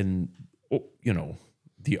would. And,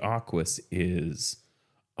 the Aquas is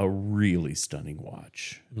a really stunning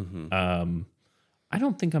watch. Mm-hmm. I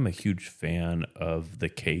don't think I'm a huge fan of the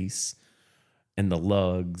case and the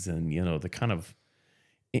lugs and, the kind of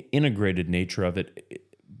integrated nature of it.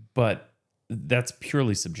 But that's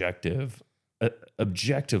purely subjective.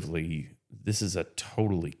 Objectively, this is a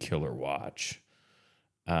totally killer watch.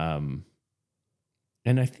 And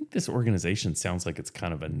I think this organization sounds like it's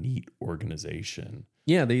kind of a neat organization.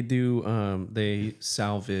 Yeah, they do. They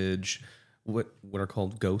salvage what are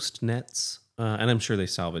called ghost nets, and I'm sure they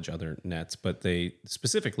salvage other nets, but they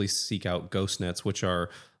specifically seek out ghost nets, which are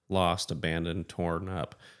lost, abandoned, torn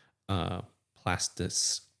up,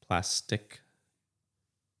 plastic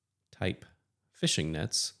type fishing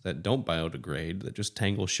nets that don't biodegrade, that just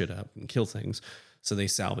tangle shit up and kill things. So they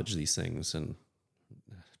salvage these things and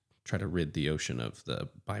try to rid the ocean of the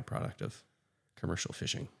byproduct of commercial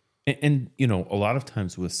fishing. And a lot of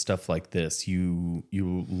times with stuff like this, you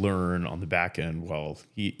learn on the back end, well,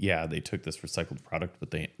 they took this recycled product, but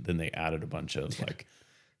then they added a bunch of like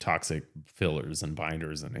toxic fillers and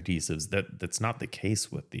binders and adhesives. That's not the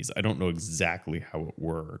case with these. I don't know exactly how it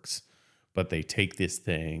works, but they take these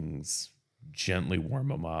things, gently warm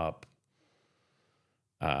them up,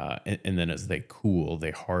 and then as they cool,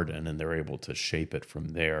 they harden, and they're able to shape it from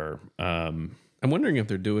there. I'm wondering if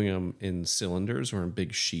they're doing them in cylinders or in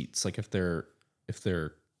big sheets, like if they're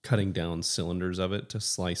cutting down cylinders of it to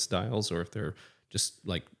slice dials, or if they're just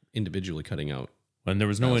like individually cutting out. And there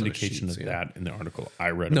was no dials indication sheets, of yeah. that in the article I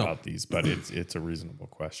read about these, but it's a reasonable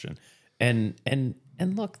question. And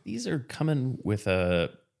look, these are coming with a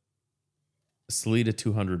Salida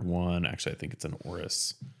 201. Actually, I think it's an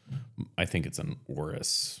Oris.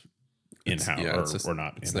 In-house, or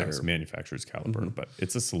not in-house, manufacturer's caliber, but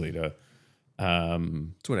it's a Salida.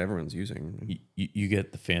 It's what everyone's using. You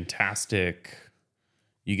get the fantastic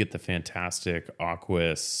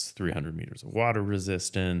Aquas 300 meters of water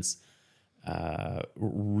resistance,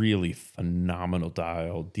 really phenomenal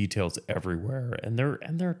dial, details everywhere, and they're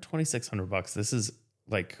 $2,600. This is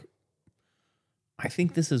like, I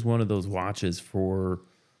think this is one of those watches for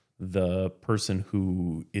the person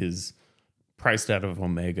who is priced out of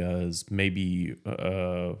Omegas, maybe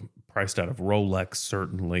priced out of Rolex,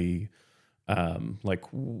 certainly. Like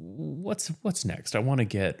what's next? I want to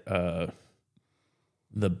get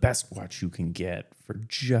the best watch you can get for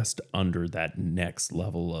just under that next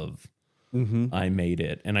level of I made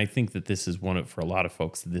it. And I think that this is for a lot of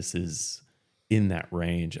folks, this is in that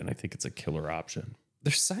range. And I think it's a killer option.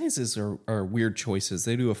 Their sizes are weird choices.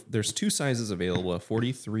 There's two sizes available, a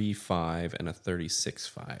 43.5 and a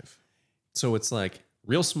 36.5. So it's like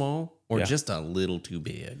real small or just a little too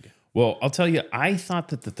big. Well, I'll tell you, I thought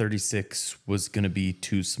that the 36 was going to be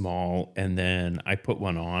too small, and then I put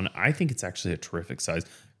one on. I think it's actually a terrific size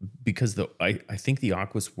because I think the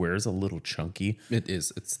Aqua wears a little chunky. It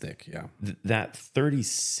is. It's thick, yeah. That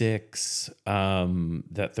 36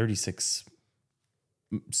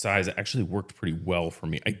 size actually worked pretty well for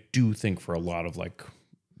me. I do think for a lot of like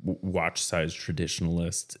watch size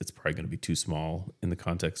traditionalists, it's probably going to be too small in the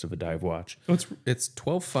context of a dive watch. Oh, it's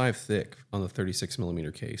 12.5 thick on the 36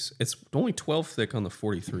 millimeter case. It's only 12 thick on the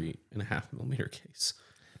 43.5 millimeter case.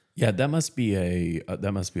 Yeah, that must be a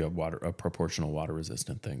proportional water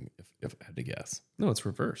resistant thing. If I had to guess, No, it's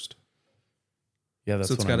reversed. Yeah, that's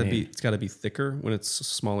so it's got to be it's got to be thicker when it's a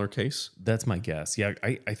smaller case. That's my guess. Yeah,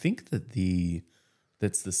 I think that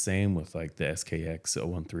that's the same with like the SKX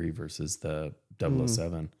 013 versus the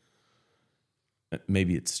 007.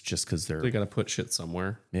 Maybe it's just because they got to put shit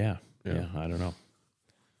somewhere. Yeah. I don't know.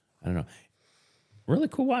 Really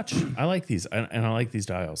cool watch. I like these, and I like these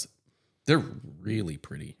dials. They're really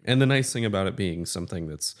pretty. And the nice thing about it being something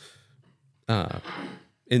that's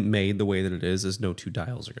it made the way that it is no two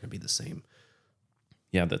dials are going to be the same.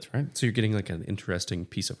 Yeah, that's right. So you're getting like an interesting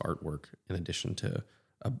piece of artwork in addition to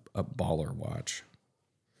a baller watch.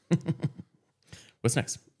 What's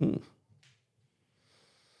next?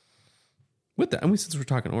 With that, since we're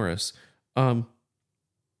talking Oris,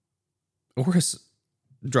 Oris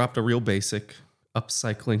dropped a real basic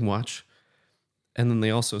upcycling watch. And then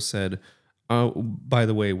they also said, oh, by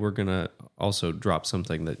the way, we're going to also drop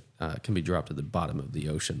something that can be dropped at the bottom of the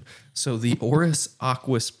ocean. So the Oris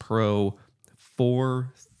Aquas Pro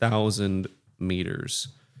 4,000 meters,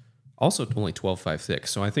 also only 12.5 thick.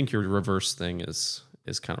 So I think your reverse thing is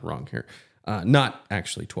kind of wrong here. Not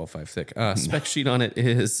actually 12.5 thick. Spec sheet on it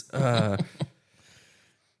is,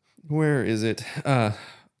 where is it?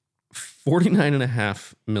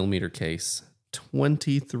 49.5 millimeter case,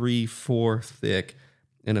 23.4 thick,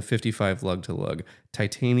 and a 55 lug to lug.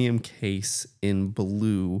 Titanium case in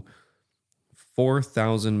blue,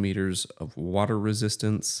 4,000 meters of water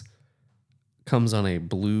resistance. Comes on a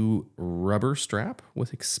blue rubber strap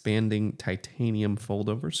with expanding titanium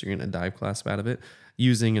foldovers. So you're getting a dive clasp out of it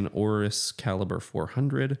using an Oris caliber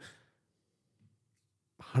 400.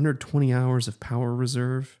 120 hours of power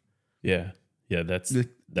reserve. Yeah. That's the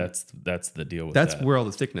deal with that's that. where all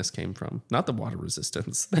the thickness came from, not the water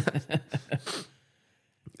resistance.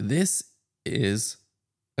 This is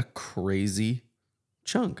a crazy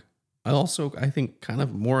chunk. I think kind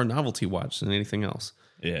of more a novelty watch than anything else.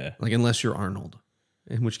 Yeah. Like unless you're Arnold,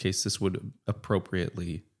 in which case this would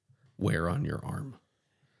appropriately wear on your arm.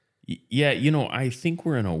 Yeah, I think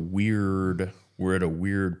we're at a weird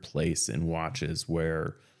place in watches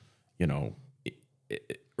where,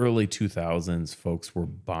 early 2000s folks were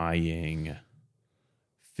buying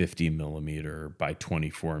 50 millimeter by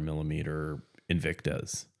 24 millimeter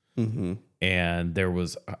Invictas. Mm-hmm. And there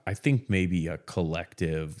was, I think, maybe a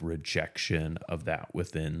collective rejection of that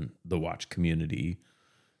within the watch community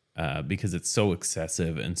because it's so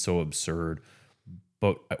excessive and so absurd.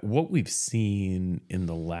 But what we've seen in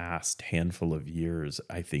the last handful of years,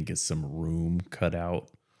 I think, is some room cut out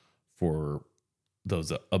for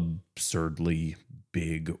those absurdly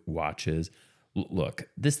big watches. Look,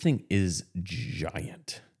 this thing is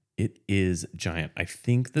giant. It is giant. I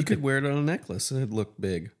think that you could wear it on a necklace and it'd look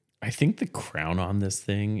big. I think the crown on this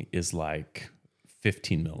thing is like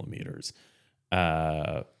 15 millimeters.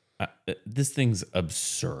 This thing's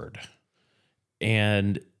absurd.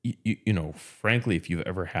 And, frankly, if you've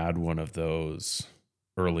ever had one of those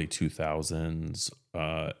early 2000s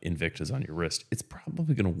Invictas on your wrist, it's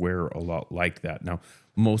probably going to wear a lot like that. Now,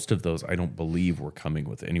 most of those, I don't believe, were coming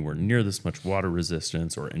with anywhere near this much water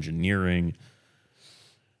resistance or engineering,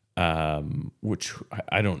 which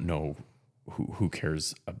I don't know who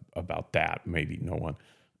cares about that. Maybe no one.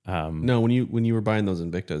 No, when you were buying those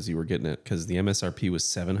Invictas, you were getting it because the MSRP was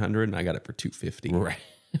 $700 and I got it for $250. Right.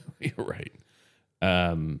 You're right.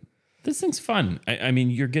 This thing's fun. I mean,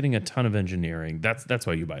 you're getting a ton of engineering. That's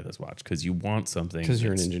why you buy this watch, because you want something. Because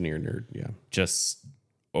you're an engineer nerd, yeah. Just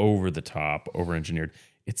over the top, over engineered.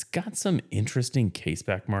 It's got some interesting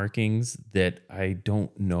caseback markings that I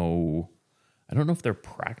don't know. I don't know if they're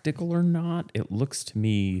practical or not. It looks to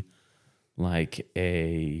me like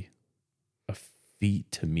a feet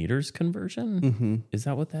to meters conversion. Mm-hmm. Is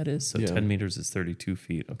that what that is? So Yeah. 10 meters is 32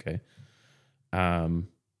 feet. Okay.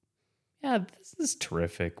 Yeah, this is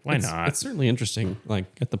terrific. Why not? It's certainly interesting. Like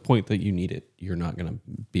at the point that you need it, you're not going to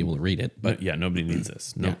be able to read it. But yeah, nobody needs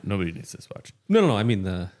this. No, Yeah. nobody needs this watch. no. I mean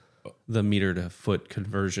the meter to foot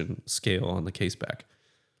conversion scale on the case back.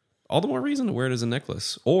 All the more reason to wear it as a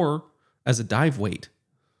necklace or as a dive weight.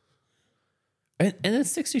 And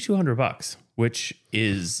it's $6,200, which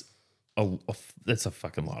is that's a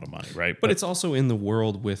fucking lot of money, right? But it's also in the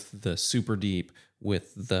world with the super deep,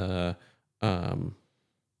 with the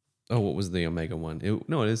what was the Omega one?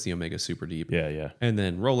 It is the Omega Super Deep. yeah. And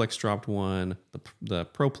then Rolex dropped one. The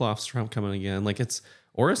ProPlof's coming again. Like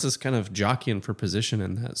Oris is kind of jockeying for position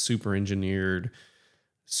in that super engineered,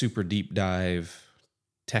 super deep dive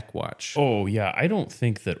tech watch. Oh yeah, I don't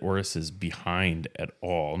think that Oris is behind at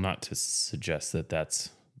all. Not to suggest that that's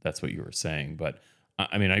what you were saying, but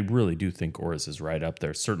I mean, I really do think Oris is right up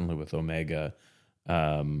there. Certainly with Omega.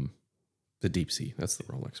 The Deep Sea. That's the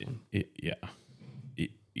Rolex one.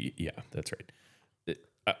 Yeah, that's right.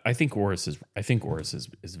 I think Oris is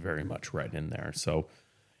very much right in there. So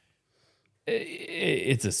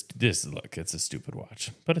it's a stupid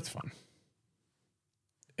watch, but it's fun.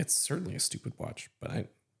 It's certainly a stupid watch, but I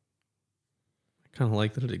kind of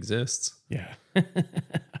like that it exists. Yeah, I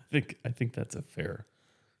think that's a fair.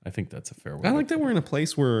 I think that's a fair way. I like that we're in a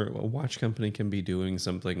place where a watch company can be doing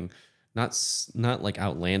something not like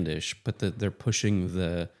outlandish, but that they're pushing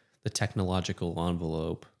the technological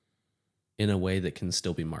envelope in a way that can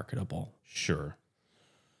still be marketable. Sure.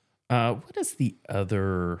 What is the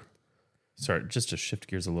other? Sorry, just to shift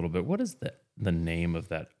gears a little bit. What is the name of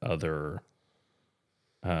that other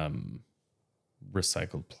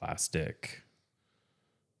recycled plastic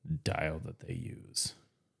dial that they use?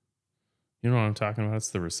 You know what I'm talking about? It's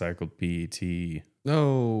the recycled PET.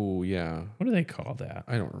 Oh, yeah. What do they call that?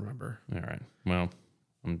 I don't remember. All right. Well,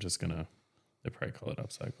 I'm just going to, they probably call it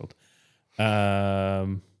upcycled.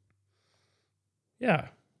 Yeah.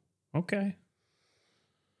 Okay.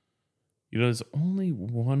 There's only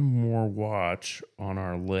one more watch on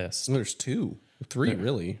our list. There's three,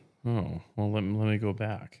 really. Oh, well, let me go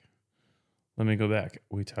back.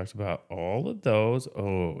 We talked about all of those.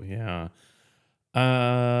 Oh, yeah.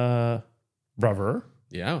 Bravour.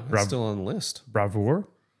 Yeah, it's still on the list. Bravour.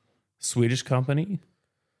 Swedish company.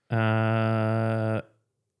 And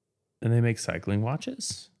they make cycling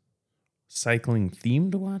watches. Cycling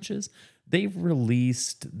themed watches. They've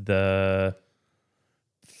released the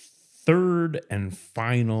third and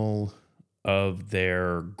final of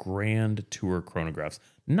their Grand Tour chronographs.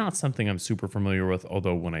 Not something I'm super familiar with,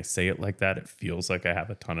 although when I say it like that, it feels like I have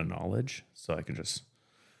a ton of knowledge. So I can just...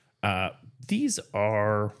 these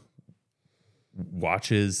are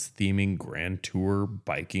watches theming Grand Tour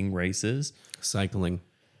biking races. Cycling,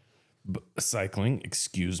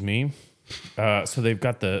 excuse me. So they've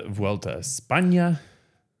got the Vuelta a España,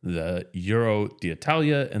 the Giro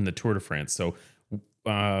d'Italia, and the Tour de France. So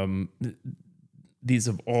these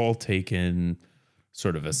have all taken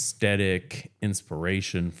sort of aesthetic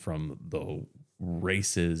inspiration from the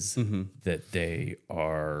races that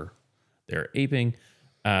they're aping.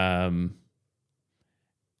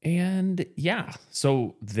 And yeah,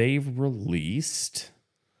 so they've released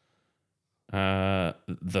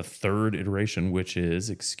the third iteration, which is,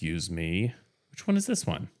 excuse me, which one is this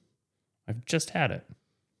one? I've just had it.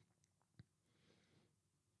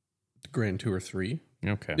 Grand Tour 3.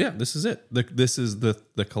 Okay. Yeah, this is it. This is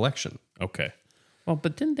the collection. Okay. Well,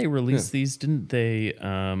 but didn't they release these? Didn't they?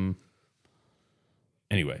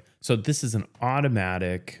 Anyway, so this is an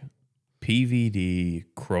automatic PVD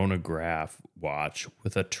chronograph watch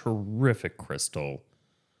with a terrific crystal.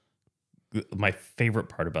 My favorite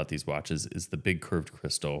part about these watches is the big curved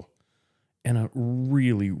crystal and a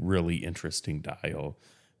really, really interesting dial.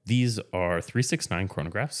 These are 369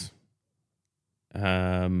 chronographs,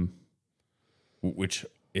 which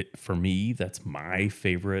for me, that's my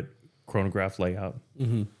favorite chronograph layout.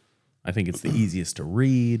 Mm-hmm. I think it's the easiest to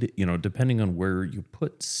read, depending on where you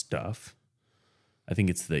put stuff. I think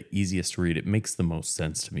it's the easiest to read. It makes the most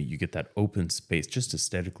sense to me. You get that open space, just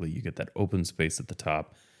aesthetically, you get that open space at the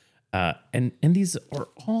top. And these are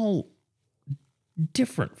all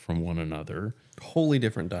different from one another. Wholly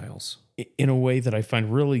different dials. In a way that I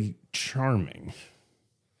find really charming.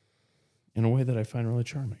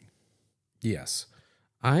 Yes.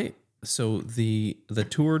 So the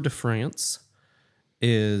Tour de France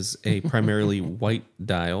is a primarily white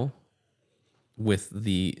dial with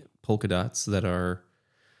the polka dots that are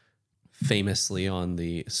famously on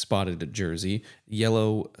the spotted jersey,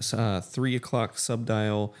 yellow 3 o'clock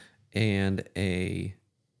subdial, and a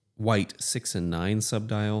white 6 and 9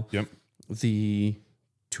 subdial. Yep. The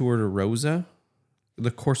Tour de Rosa,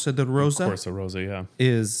 the Corsa de Rosa, Corsa Rosa, yeah.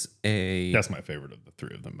 is a... That's my favorite of the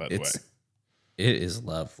three of them, by the way. It is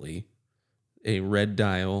lovely. A red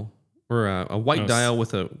dial or a white dial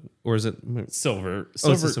with a... Or is it... Silver.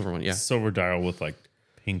 Oh, it's a silver one, yeah. Silver dial with like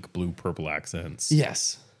pink, blue, purple accents.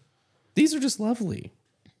 Yes. These are just lovely.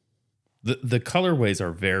 The colorways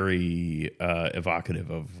are very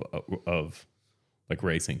evocative of like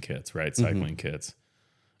racing kits, right? Cycling kits.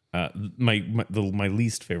 My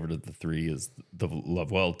least favorite of the three is the La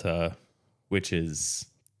Vuelta, which is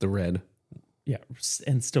The red. yeah,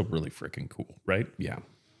 and still really freaking cool, right? Yeah.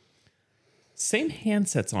 Same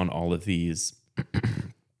handsets on all of these,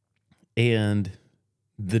 and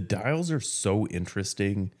the dials are so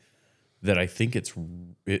interesting that I think it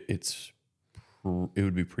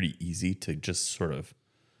would be pretty easy to just sort of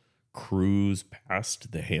cruise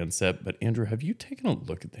past the handset. But Andrew, have you taken a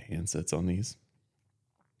look at the handsets on these?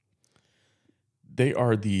 They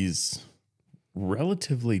are these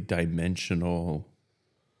relatively dimensional.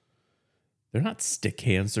 They're not stick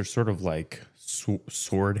hands. They're sort of like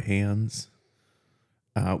sword hands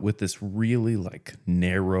with this really like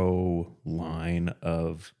narrow line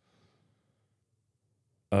of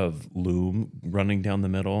loom running down the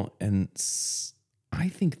middle. And I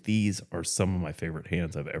think these are some of my favorite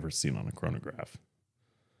hands I've ever seen on a chronograph.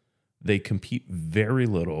 They compete very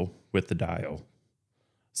little with the dial,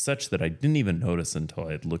 such that I didn't even notice until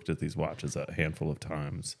I had looked at these watches a handful of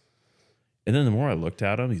times. And then the more I looked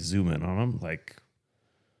at them, you zoom in on them, like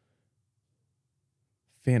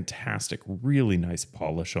fantastic, really nice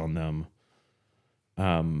polish on them.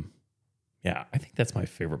 Yeah, I think that's my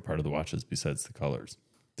favorite part of the watches besides the colors.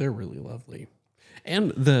 They're really lovely. And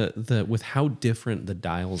the with how different the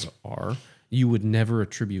dials are, you would never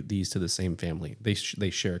attribute these to the same family. They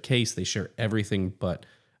share a case, they share everything but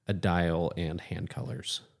a dial and hand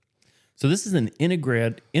colors. So this is an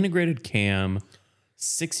integrated cam,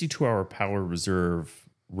 62-hour power reserve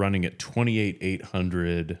running at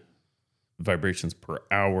 28,800 vibrations per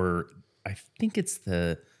hour. I think it's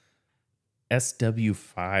the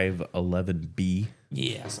SW511B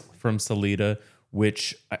from Salida,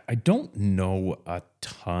 which I don't know a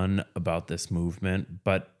ton about this movement,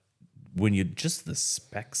 but when you just the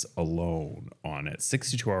specs alone on it,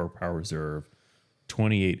 62-hour power reserve,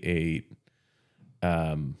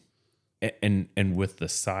 28.8, and with the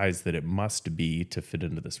size that it must be to fit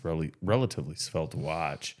into this relatively svelte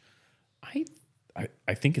watch, I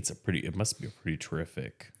think it must be a pretty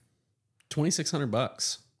terrific.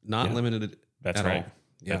 $2,600, not limited. That's at right. all.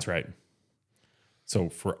 Yeah. That's right. So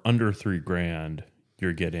for under $3,000,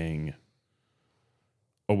 you're getting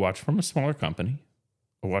a watch from a smaller company,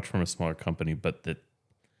 but that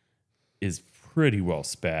is pretty well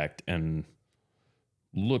spec'd and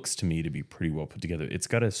looks to me to be pretty well put together. It's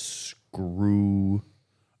got a screwed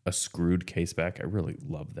case back. I really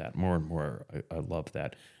love that. More and more, I love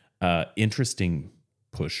that. Interesting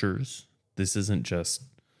pushers. This isn't just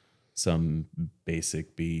some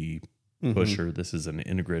basic B pusher. This is an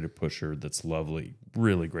integrated pusher that's lovely.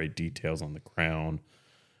 Really great details on the crown.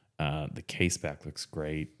 The case back looks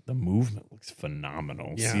great. The movement looks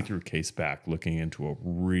phenomenal. Yeah. See-through case back looking into a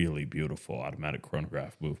really beautiful automatic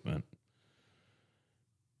chronograph movement.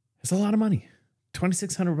 It's a lot of money.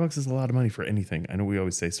 $2,600 is a lot of money for anything. I know we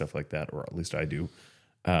always say stuff like that, or at least I do.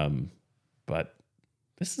 But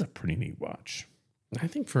this is a pretty neat watch. I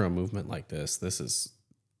think for a movement like this is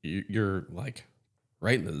you're like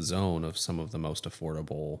right in the zone of some of the most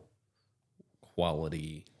affordable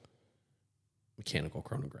quality mechanical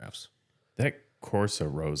chronographs. That Corsa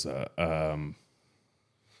Rosa,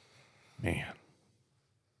 man.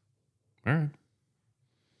 All right.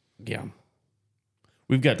 Yeah.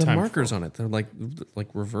 We've got The time markers on it, they're like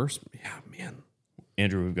reverse. Yeah, man.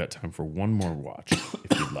 Andrew, we've got time for one more watch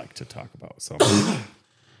if you'd like to talk about something.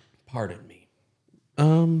 Pardon me.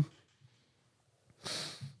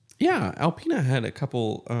 Yeah, Alpina had a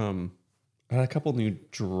couple new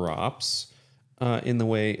drops in the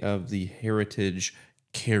way of the Heritage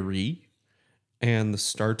Carry and the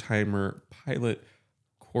Star Timer Pilot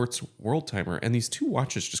Quartz World Timer, and these two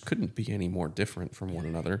watches just couldn't be any more different from one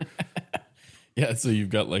another. Yeah, so you've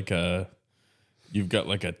got like a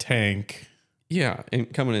tank. Yeah,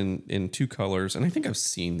 and coming in two colors, and I think I've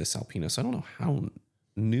seen this Alpina, so I don't know how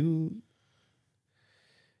new.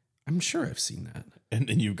 I'm sure I've seen that. And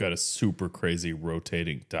then you've got a super crazy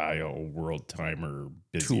rotating dial world timer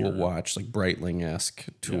busier. Tool watch, like Breitling-esque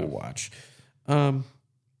tool watch.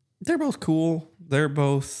 They're both cool. They're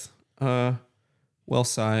both well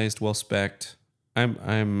sized, well spec'd.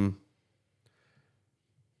 I'm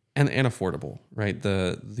and affordable, right?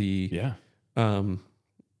 Yeah.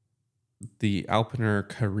 The Alpiner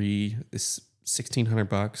Carré is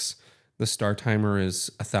 $1,600. The Star Timer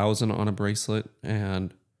is 1,000 on a bracelet or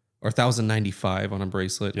 1,095 on a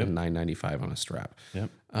bracelet Yep. and 995 on a strap.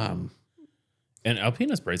 Yep. And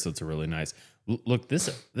Alpina's bracelets are really nice. Look,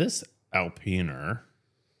 this Alpiner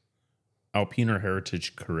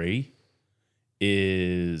Heritage Carré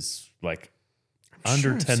is like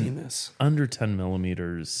under 10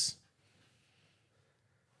 millimeters,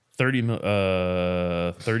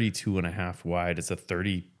 32 and a half wide. It's a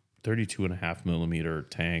 32 and a half millimeter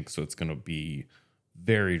tank. So it's going to be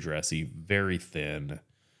very dressy, very thin.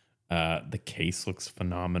 The case looks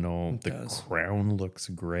phenomenal. The crown looks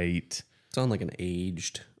great. It's on like an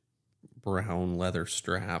aged brown leather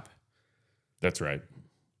strap. That's right.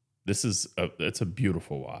 It's a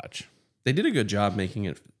beautiful watch. They did a good job making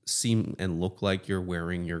it seem and look like you're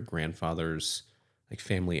wearing your grandfather's like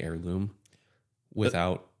family heirloom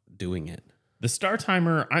without doing it. The Star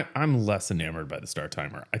Timer, I'm less enamored by the Star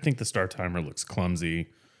Timer. I think the Star Timer looks clumsy.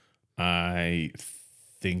 I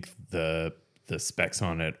think the specs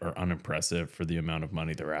on it are unimpressive for the amount of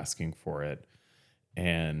money they're asking for it.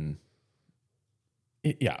 And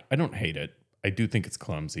I don't hate it. I do think it's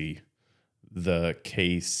clumsy. The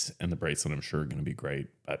case and the bracelet, I'm sure, are going to be great,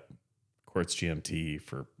 but quartz GMT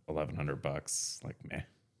for $1,100, like meh.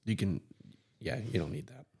 You don't need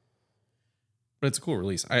that. But it's a cool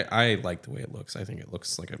release. I like the way it looks. I think it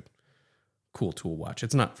looks like a cool tool watch.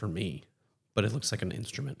 It's not for me, but it looks like an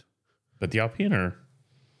instrument. But the Alpiner,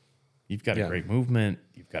 you've got a great movement.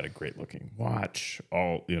 You've got a great looking watch,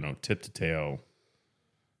 all, tip to tail.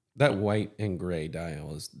 That white and gray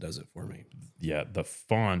dial does it for me. Yeah, the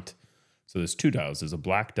font. So there's two dials. There's a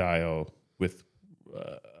black dial with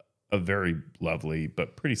a very lovely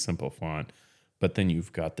but pretty simple font. But then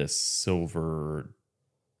you've got this silver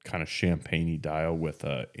kind of champagne-y dial with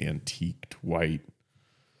a antiqued white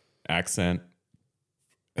accent.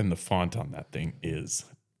 And the font on that thing is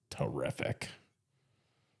terrific.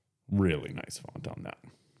 Really nice font on that.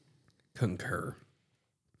 Concur.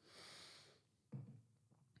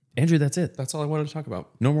 Andrew, that's it. That's all I wanted to talk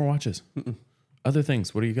about. No more watches. Other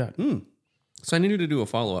things. What do you got? So I needed to do a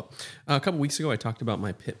follow-up. A couple weeks ago, I talked about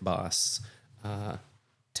my Pit Boss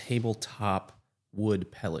tabletop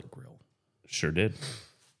wood pellet grill. Sure did.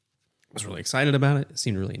 I was really excited about it. It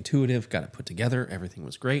seemed really intuitive. Got it put together. Everything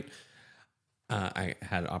was great. I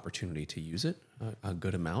had an opportunity to use it a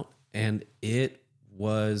good amount, and it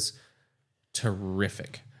was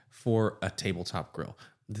terrific for a tabletop grill.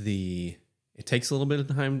 It takes a little bit of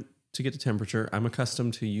time to get to temperature. I'm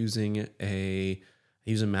accustomed to using I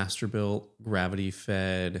use a Masterbuilt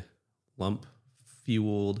gravity-fed,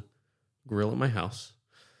 lump-fueled grill at my house.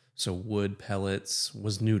 So wood pellets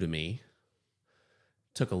was new to me.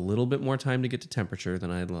 Took a little bit more time to get to temperature than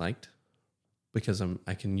I'd liked because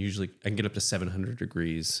I can get up to 700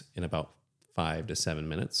 degrees in about 5 to 7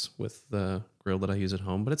 minutes with the grill that I use at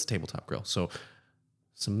home, but it's a tabletop grill. So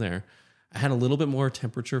some there. I had a little bit more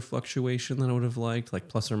temperature fluctuation than I would have liked, like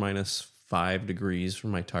plus or minus 5 degrees from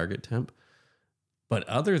my target temp. But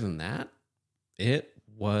other than that, it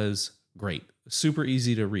was great. Super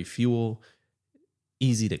easy to refuel,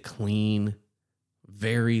 easy to clean,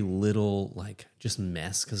 very little like just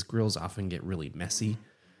mess because grills often get really messy.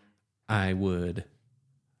 I would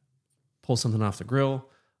pull something off the grill,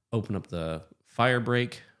 open up the fire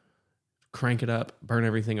brake, crank it up, burn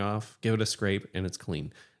everything off, give it a scrape, and it's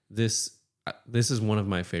clean. This is one of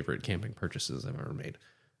my favorite camping purchases I've ever made.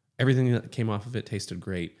 Everything that came off of it tasted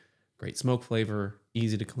great. Great smoke flavor,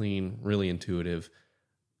 easy to clean, really intuitive.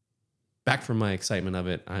 Back from my excitement of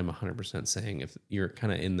it, I'm 100% saying if you're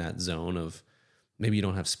kind of in that zone of maybe you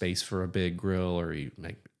don't have space for a big grill or you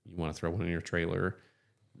want to throw one in your trailer,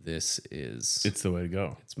 it's the way to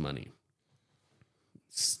go. It's money.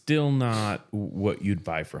 Still not what you'd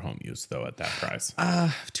buy for home use though at that price.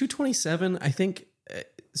 $227, I think.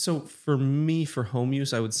 So for me, for home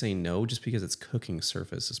use, I would say no, just because its cooking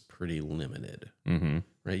surface is pretty limited. Mm-hmm.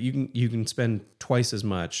 Right? You can spend twice as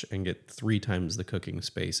much and get 3 times the cooking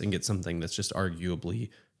space and get something that's just arguably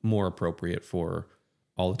more appropriate for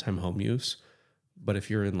all the time home use. But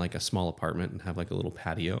if you're in like a small apartment and have like a little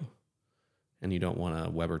patio, and you don't want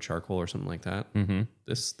a Weber charcoal or something like that,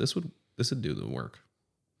 this would do the work.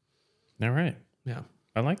 All right. Yeah.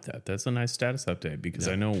 I like that. That's a nice status update because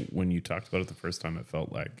I know when you talked about it the first time, it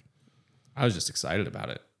felt like I was just excited about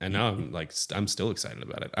it. And now I'm still excited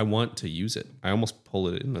about it. I want to use it. I almost pull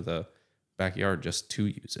it into the backyard just to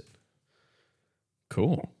use it.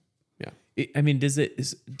 Cool. Yeah. Does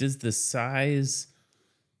the size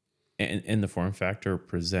And the form factor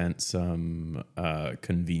presents some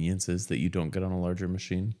conveniences that you don't get on a larger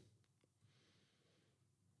machine.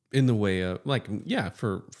 In the way of like, yeah,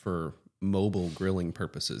 for mobile grilling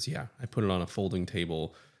purposes, yeah, I put it on a folding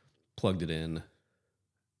table, plugged it in,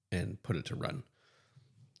 and put it to run.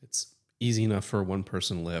 It's easy enough for a one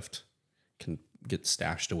person lift, can get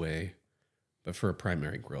stashed away, but for a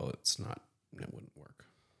primary grill, it's not. It wouldn't work.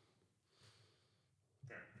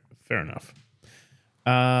 Fair enough.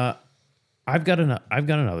 I've got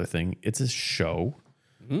another thing. It's a show.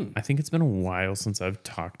 I think it's been a while since I've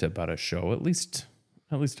talked about a show, at least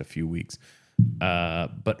a few weeks.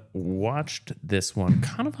 But watched this one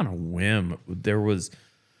kind of on a whim. There was,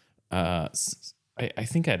 I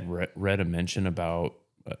think I'd read a mention about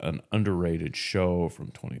an underrated show from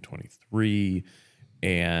 2023,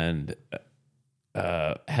 and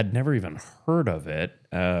had never even heard of it.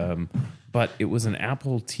 But it was an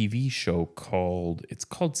Apple TV show called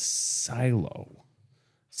Silo.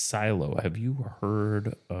 Silo. Have you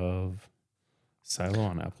heard of Silo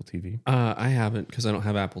on Apple TV? I haven't, because I don't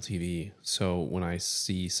have Apple TV. So when I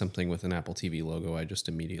see something with an Apple TV logo, I just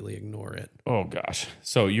immediately ignore it. Oh gosh.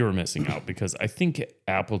 So you were missing out, because I think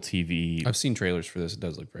Apple TV, I've seen trailers for this. It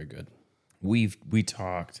does look very good. we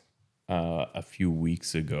talked a few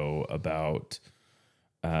weeks ago about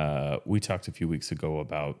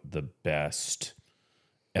the best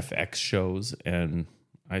FX shows, and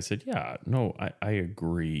I said, yeah, no, I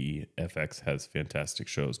agree. FX has fantastic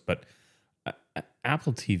shows, but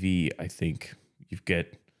Apple TV, I think you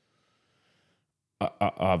get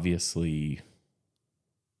obviously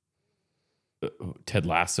Ted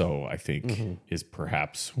Lasso, I think, is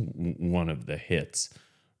perhaps one of the hits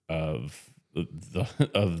of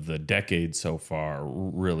the decade so far.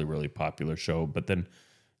 Really, really popular show. But then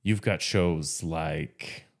you've got shows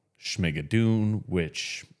like Schmigadoon,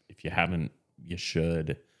 which if you haven't, you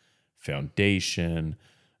should. Foundation,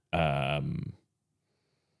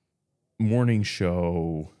 Morning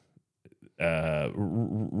Show,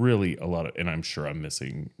 really a lot of, and I'm sure I'm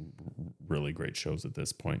missing really great shows at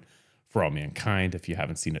this point. For All Mankind, if you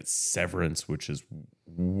haven't seen it, Severance, which is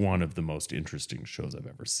one of the most interesting shows I've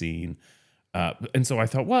ever seen. And so I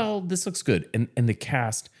thought, well, this looks good. And the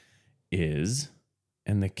cast is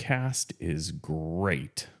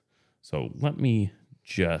great. So let me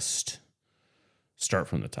just start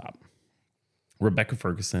from the top. Rebecca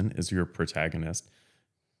Ferguson is your protagonist.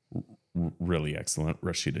 Really excellent.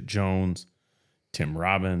 Rashida Jones, Tim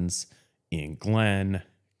Robbins, Ian Glenn,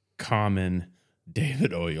 Common,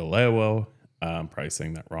 David Oyelowo, I'm probably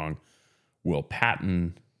saying that wrong, Will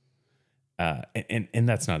Patton, and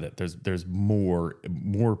that's not it. There's more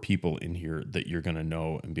people in here that you're gonna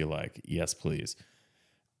know and be like, yes, please.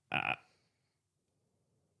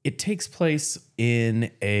 It takes place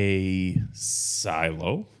in a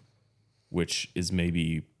silo, which is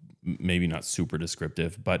maybe not super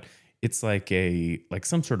descriptive, but it's like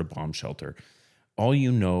some sort of bomb shelter. All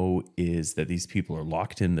you know is that these people are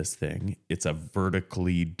locked in this thing. It's a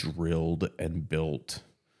vertically drilled and built,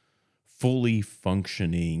 fully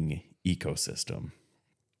functioning ecosystem.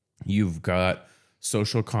 You've got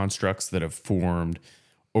social constructs that have formed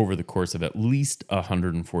over the course of at least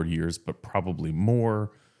 140 years, but probably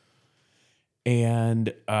more.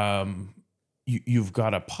 And you've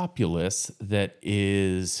got a populace that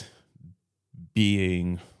is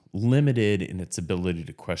being limited in its ability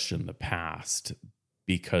to question the past,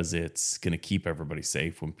 because it's going to keep everybody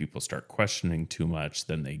safe. When people start questioning too much,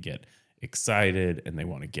 then they get excited and they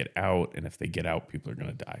want to get out. And if they get out, people are going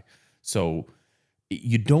to die. So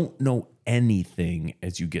you don't know anything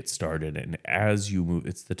as you get started. And as you move,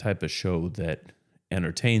 it's the type of show that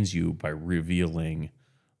entertains you by revealing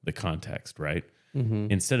the context, right?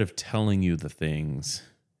 Instead of telling you the things,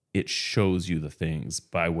 it shows you the things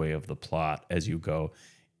by way of the plot as you go.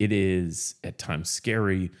 It is at times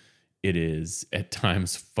scary. It is at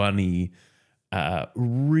times funny.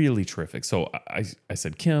 Really terrific. So I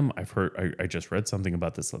said, Kim, I just read something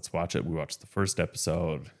about this. Let's watch it. We watched the first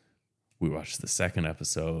episode. We watched the second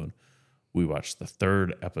episode. We watched the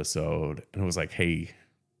third episode. And it was like, hey,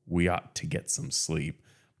 we ought to get some sleep.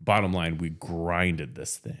 Bottom line, we grinded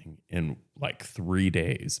this thing in like 3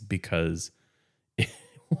 days because it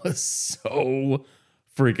was so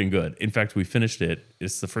freaking good. In fact, we finished it.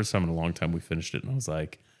 It's the first time in a long time we finished it. And I was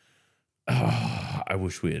like, oh, I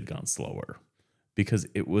wish we had gone slower, because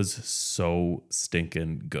it was so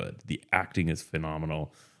stinking good. The acting is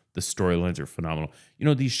phenomenal. The storylines are phenomenal. You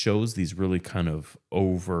know, these shows, these really kind of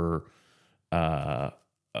over,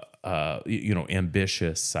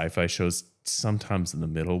 ambitious sci-fi shows, sometimes in the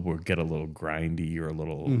middle will get a little grindy or a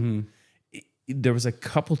little, there was a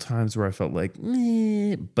couple times where I felt like,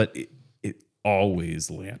 meh, but it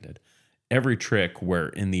always landed. Every trick where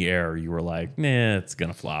in the air you were like, nah, it's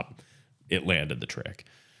going to flop. It landed the trick.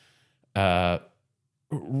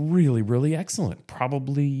 Really, really excellent.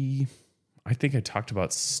 Probably, I think I talked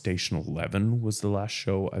about Station 11 was the last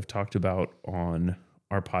show I've talked about on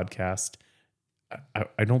our podcast.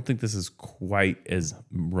 I don't think this is quite as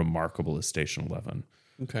remarkable as Station 11.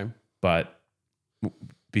 Okay. But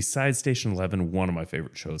besides Station 11, one of my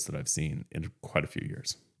favorite shows that I've seen in quite a few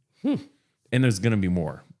years. And there's going to be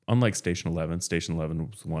more. Unlike Station 11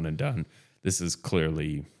 was one and done. This is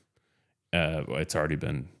clearly, it's already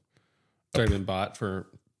been bought for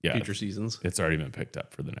future seasons. It's already been picked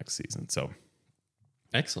up for the next season. So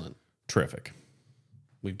excellent. Terrific.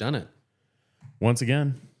 We've done it. Once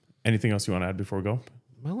again, anything else you want to add before we go?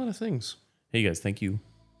 A lot of things. Hey guys, thank you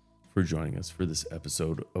for joining us for this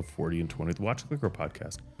episode of 40 and 20, the Watch Clicker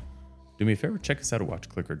podcast. Do me a favor, check us out at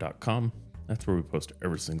watchclicker.com. That's where we post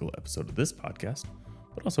every single episode of this podcast,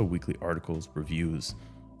 but also weekly articles, reviews,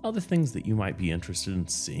 other things that you might be interested in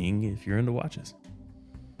seeing if you're into watches.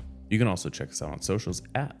 You can also check us out on socials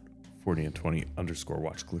at 40 and 20 _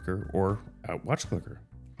 Watch Clicker or at Watch Clicker.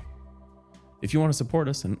 If you want to support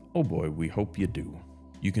us, and oh boy, we hope you do,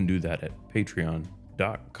 you can do that at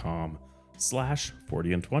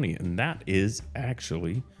patreon.com/40 and 20. And that is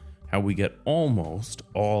actually how we get almost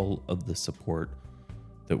all of the support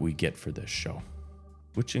that we get for this show,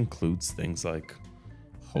 which includes things like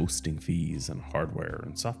hosting fees and hardware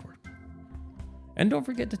and software. And don't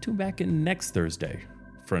forget to tune back in next Thursday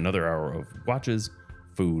for another hour of watches,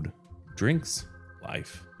 food, drinks,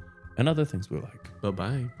 life, and other things we like.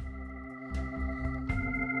 Bye-bye.